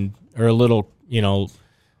line or a little,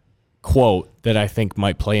 quote that I think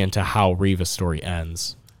might play into how Reva's story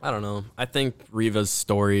ends. I don't know. I think Reva's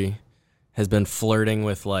story has been flirting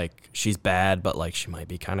with, like, she's bad, but, like, she might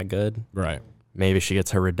be kind of good. Right. Maybe she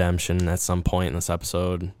gets her redemption at some point in this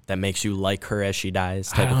episode that makes you like her as she dies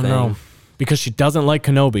type of thing. Know. Because she doesn't like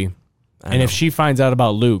Kenobi. And if she finds out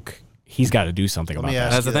about Luke, he's got to do something about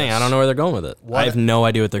that. That's the thing. I don't know where they're going with it. I have no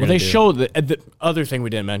idea what they're going to do. They show the other thing we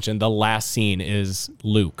didn't mention, the last scene is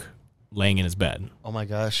Luke laying in his bed. Oh, my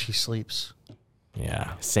gosh. He sleeps.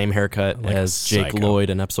 Yeah. Same haircut like as Jake Lloyd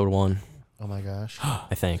in episode 1. Oh, my gosh.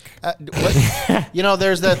 I think.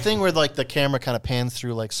 There's that thing where, like, the camera kind of pans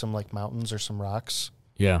through, like, some, like, mountains or some rocks.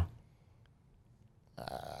 Yeah.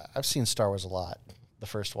 I've seen Star Wars a lot, the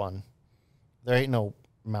first one. There ain't no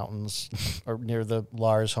mountains or near the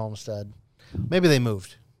Lars homestead. Maybe they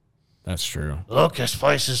moved. That's true. Look, this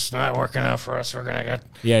place is not working out for us. We're going to get...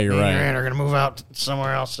 Yeah, you're right. We're going to move out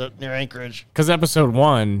somewhere else near Anchorage. Because episode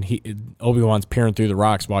 1, Obi-Wan's peering through the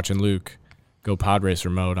rocks watching Luke go pod racer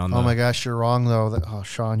mode on Oh, my gosh, you're wrong, though.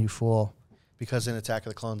 Sean, you fool. Because in Attack of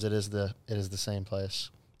the Clones, it is the same place.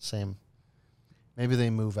 Same. Maybe they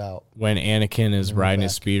move out. When Anakin is riding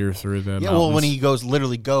his speeder through the mountains. Well, when he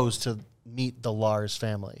literally goes to meet the Lars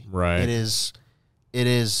family. Right. It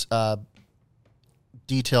is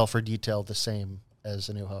detail for detail the same as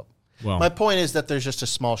A New Hope. Well, my point is that there's just a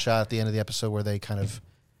small shot at the end of the episode where the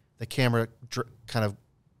camera kind of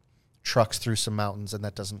trucks through some mountains, and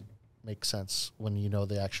that doesn't make sense when you know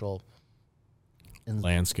the actual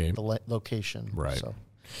landscape, the location. Right. So,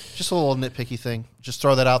 just a little nitpicky thing. Just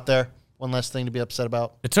throw that out there. One less thing to be upset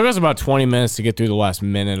about. It took us about 20 minutes to get through the last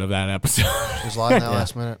minute of that episode. There's a lot in that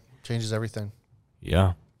last minute. Changes everything.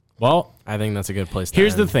 Yeah. Well, I think that's a good place to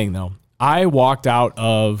Here's end. the thing, though. I walked out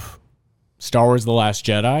of Star Wars The Last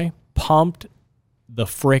Jedi pumped the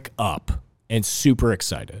frick up and super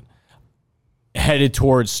excited. Headed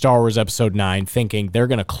towards Star Wars Episode 9, thinking they're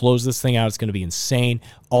going to close this thing out. It's going to be insane.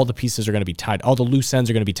 All the pieces are going to be tied. All the loose ends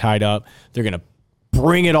are going to be tied up. They're going to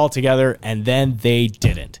bring it all together, and then they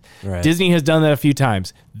didn't. Right. Disney has done that a few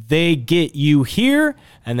times. They get you here,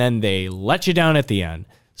 and then they let you down at the end.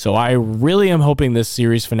 So I really am hoping this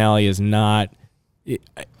series finale is not...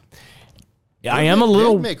 They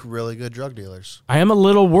make really good drug dealers. I am a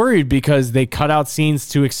little worried because they cut out scenes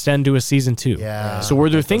to extend to a season 2. Yeah. So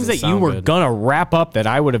were there things that you were going to wrap up that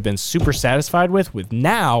I would have been super satisfied with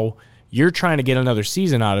now you're trying to get another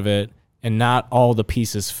season out of it and not all the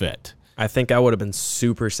pieces fit? I think I would have been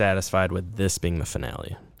super satisfied with this being the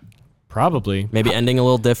finale. Probably. Maybe ending a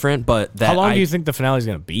little different, but How long do you think the finale is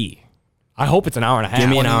going to be? I hope it's an hour and a half. Give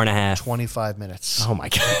me an hour and a half. 25 minutes. Oh, my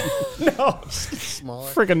God. No. Smaller.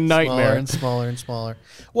 Freaking nightmare. Smaller and smaller.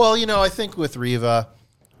 Well, I think with Reva,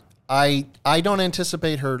 I don't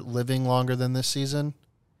anticipate her living longer than this season.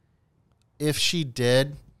 If she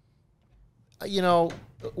did,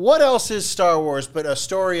 what else is Star Wars but a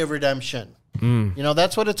story of redemption?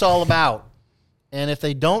 That's what it's all about. And if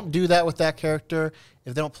they don't do that with that character,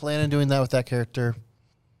 if they don't plan on doing that with that character,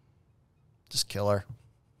 just kill her.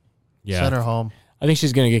 Yeah. Send her home. I think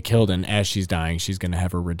she's going to get killed, and as she's dying, she's going to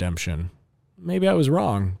have her redemption. Maybe I was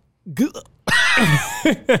wrong. That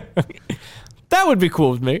would be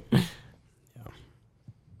cool with me.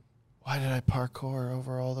 Why did I parkour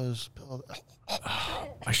over all those buildings?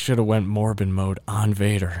 I should have went Morbin mode on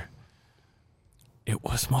Vader. It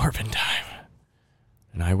was Morbin time.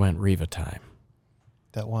 And I went Reva time.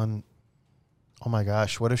 That one, oh my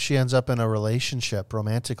gosh, what if she ends up in a relationship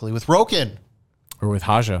romantically with Roken? Or with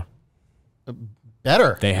Haja.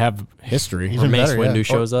 Better. They have history. Or Mace Windu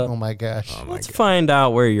shows up. Oh my gosh. Let's find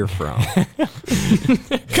out where you're from.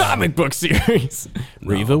 Comic book series.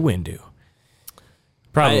 Reva Windu.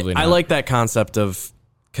 Probably not. I like that concept of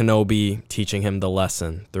Kenobi teaching him the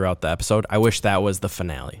lesson throughout the episode. I wish that was the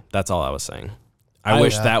finale. That's all I was saying. I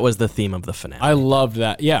wish that was the theme of the finale. I loved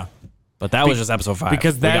that. Yeah. But that was just episode 5.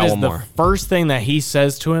 Because that is the first thing that he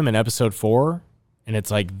says to him in episode 4. And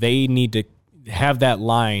it's like they need to have that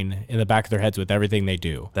line in the back of their heads with everything they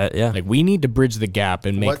do. Like, we need to bridge the gap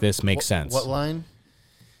and make this make sense. What line?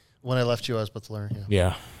 When I left you, I was about to learn.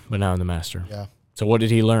 Yeah. But now I'm the master. Yeah. So what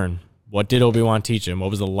did he learn? What did Obi Wan teach him?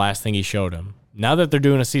 What was the last thing he showed him? Now that they're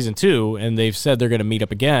doing a season 2 and they've said they're going to meet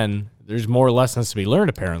up again, there's more lessons to be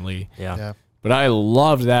learned, apparently. Yeah. But I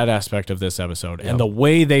loved that aspect of this episode. And the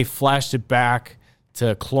way they flashed it back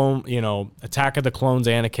to Attack of the Clones,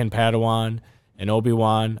 Anakin, Padawan, and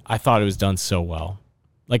Obi-Wan, I thought it was done so well.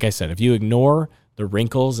 Like I said, if you ignore the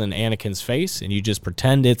wrinkles in Anakin's face and you just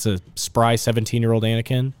pretend it's a spry 17-year-old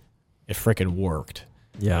Anakin, it freaking worked.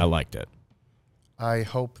 Yeah. I liked it. I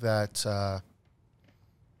hope that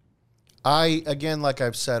like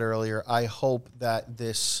I've said earlier, I hope that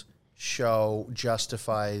this show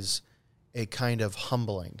justifies a kind of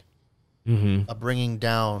humbling, a bringing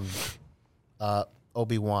down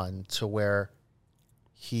Obi-Wan to where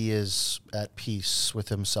he is at peace with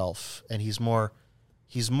himself, and he's more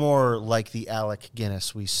like the Alec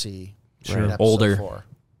Guinness we see in episode older. 4.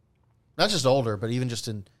 Not just older, but even just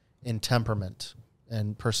in temperament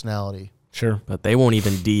and personality. Sure. But they won't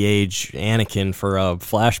even de-age Anakin for a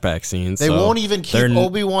flashback scene. They won't even keep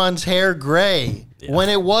Obi-Wan's hair gray when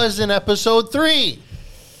it was in episode 3.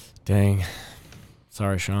 Dang.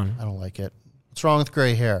 Sorry, Sean. I don't like it. What's wrong with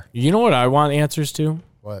gray hair? You know what I want answers to?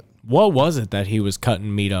 What? What was it that he was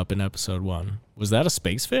cutting meat up in episode 1? Was that a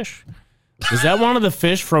space fish? Was that one of the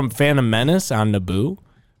fish from Phantom Menace on Naboo?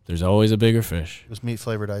 There's always a bigger fish. It was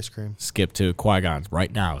meat-flavored ice cream. Skip to Qui-Gon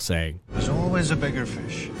right now saying, there's always a bigger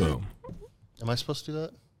fish. Boom. Am I supposed to do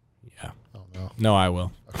that? Yeah. Oh, no. No, I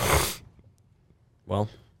will. Well,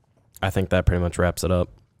 I think that pretty much wraps it up.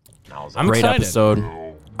 I'm Great excited. episode.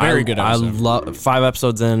 Very good episode. I love 5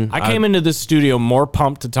 episodes in. I came into this studio more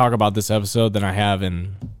pumped to talk about this episode than I have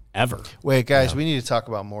in ever. Wait, guys, we need to talk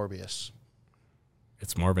about Morbius.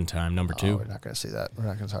 It's Morbin time, number 2. Oh, we're not going to see that. We're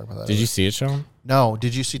not going to talk about that. Did you see it, Sean? No.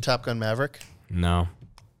 Did you see Top Gun Maverick? No.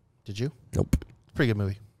 Did you? Nope. Pretty good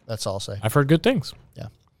movie. That's all I'll say. I've heard good things. Yeah.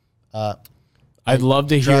 I'd love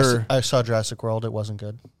to hear. I saw Jurassic World. It wasn't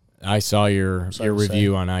good. I saw your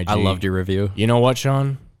review on IG. I loved your review. You know what,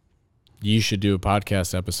 Sean? You should do a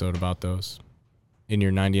podcast episode about those in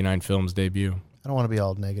your 99 Films debut. I don't want to be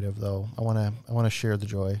all negative, though. I want to share the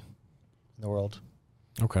joy in the world.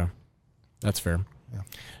 Okay. That's fair. Yeah.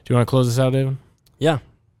 Do you want to close this out, David? Yeah.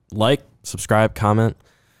 Like, subscribe, comment.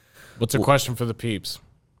 What's a question for the peeps?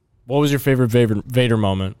 What was your favorite Vader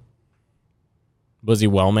moment? Was he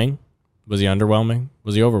whelming? Was he underwhelming?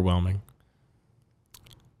 Was he overwhelming?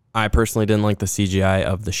 I personally didn't like the CGI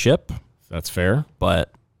of the ship. That's fair.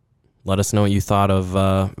 But let us know what you thought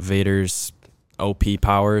of Vader's OP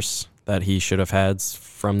powers that he should have had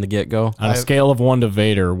from the get-go. On a scale of 1 to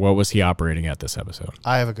Vader, what was he operating at this episode?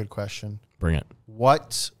 I have a good question. Bring it.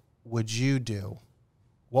 What would you do?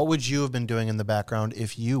 What would you have been doing in the background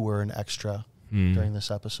if you were an extra during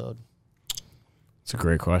this episode? It's a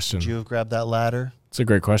great question. Would you have grabbed that ladder? It's a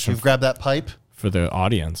great question. You've grabbed that pipe? For the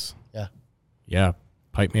audience. Yeah. Yeah.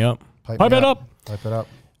 Pipe me up. Pipe it up. Pipe it up.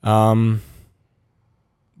 Will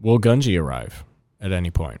Gunji arrive at any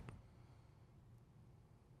point?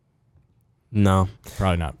 No.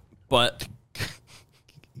 Probably not. But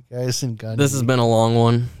Guys in gun. This has been a long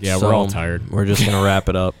one. Yeah, we're all tired. We're just going to wrap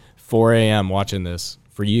it up. 4 a.m. watching this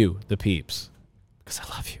for you, the peeps, because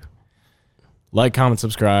I love you. Like, comment,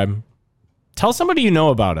 subscribe. Tell somebody you know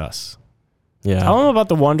about us. Yeah. Tell them about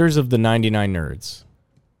the wonders of the 99 Nerds.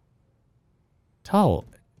 Tell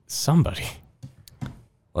somebody.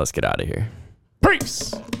 Let's get out of here.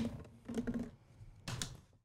 Peace.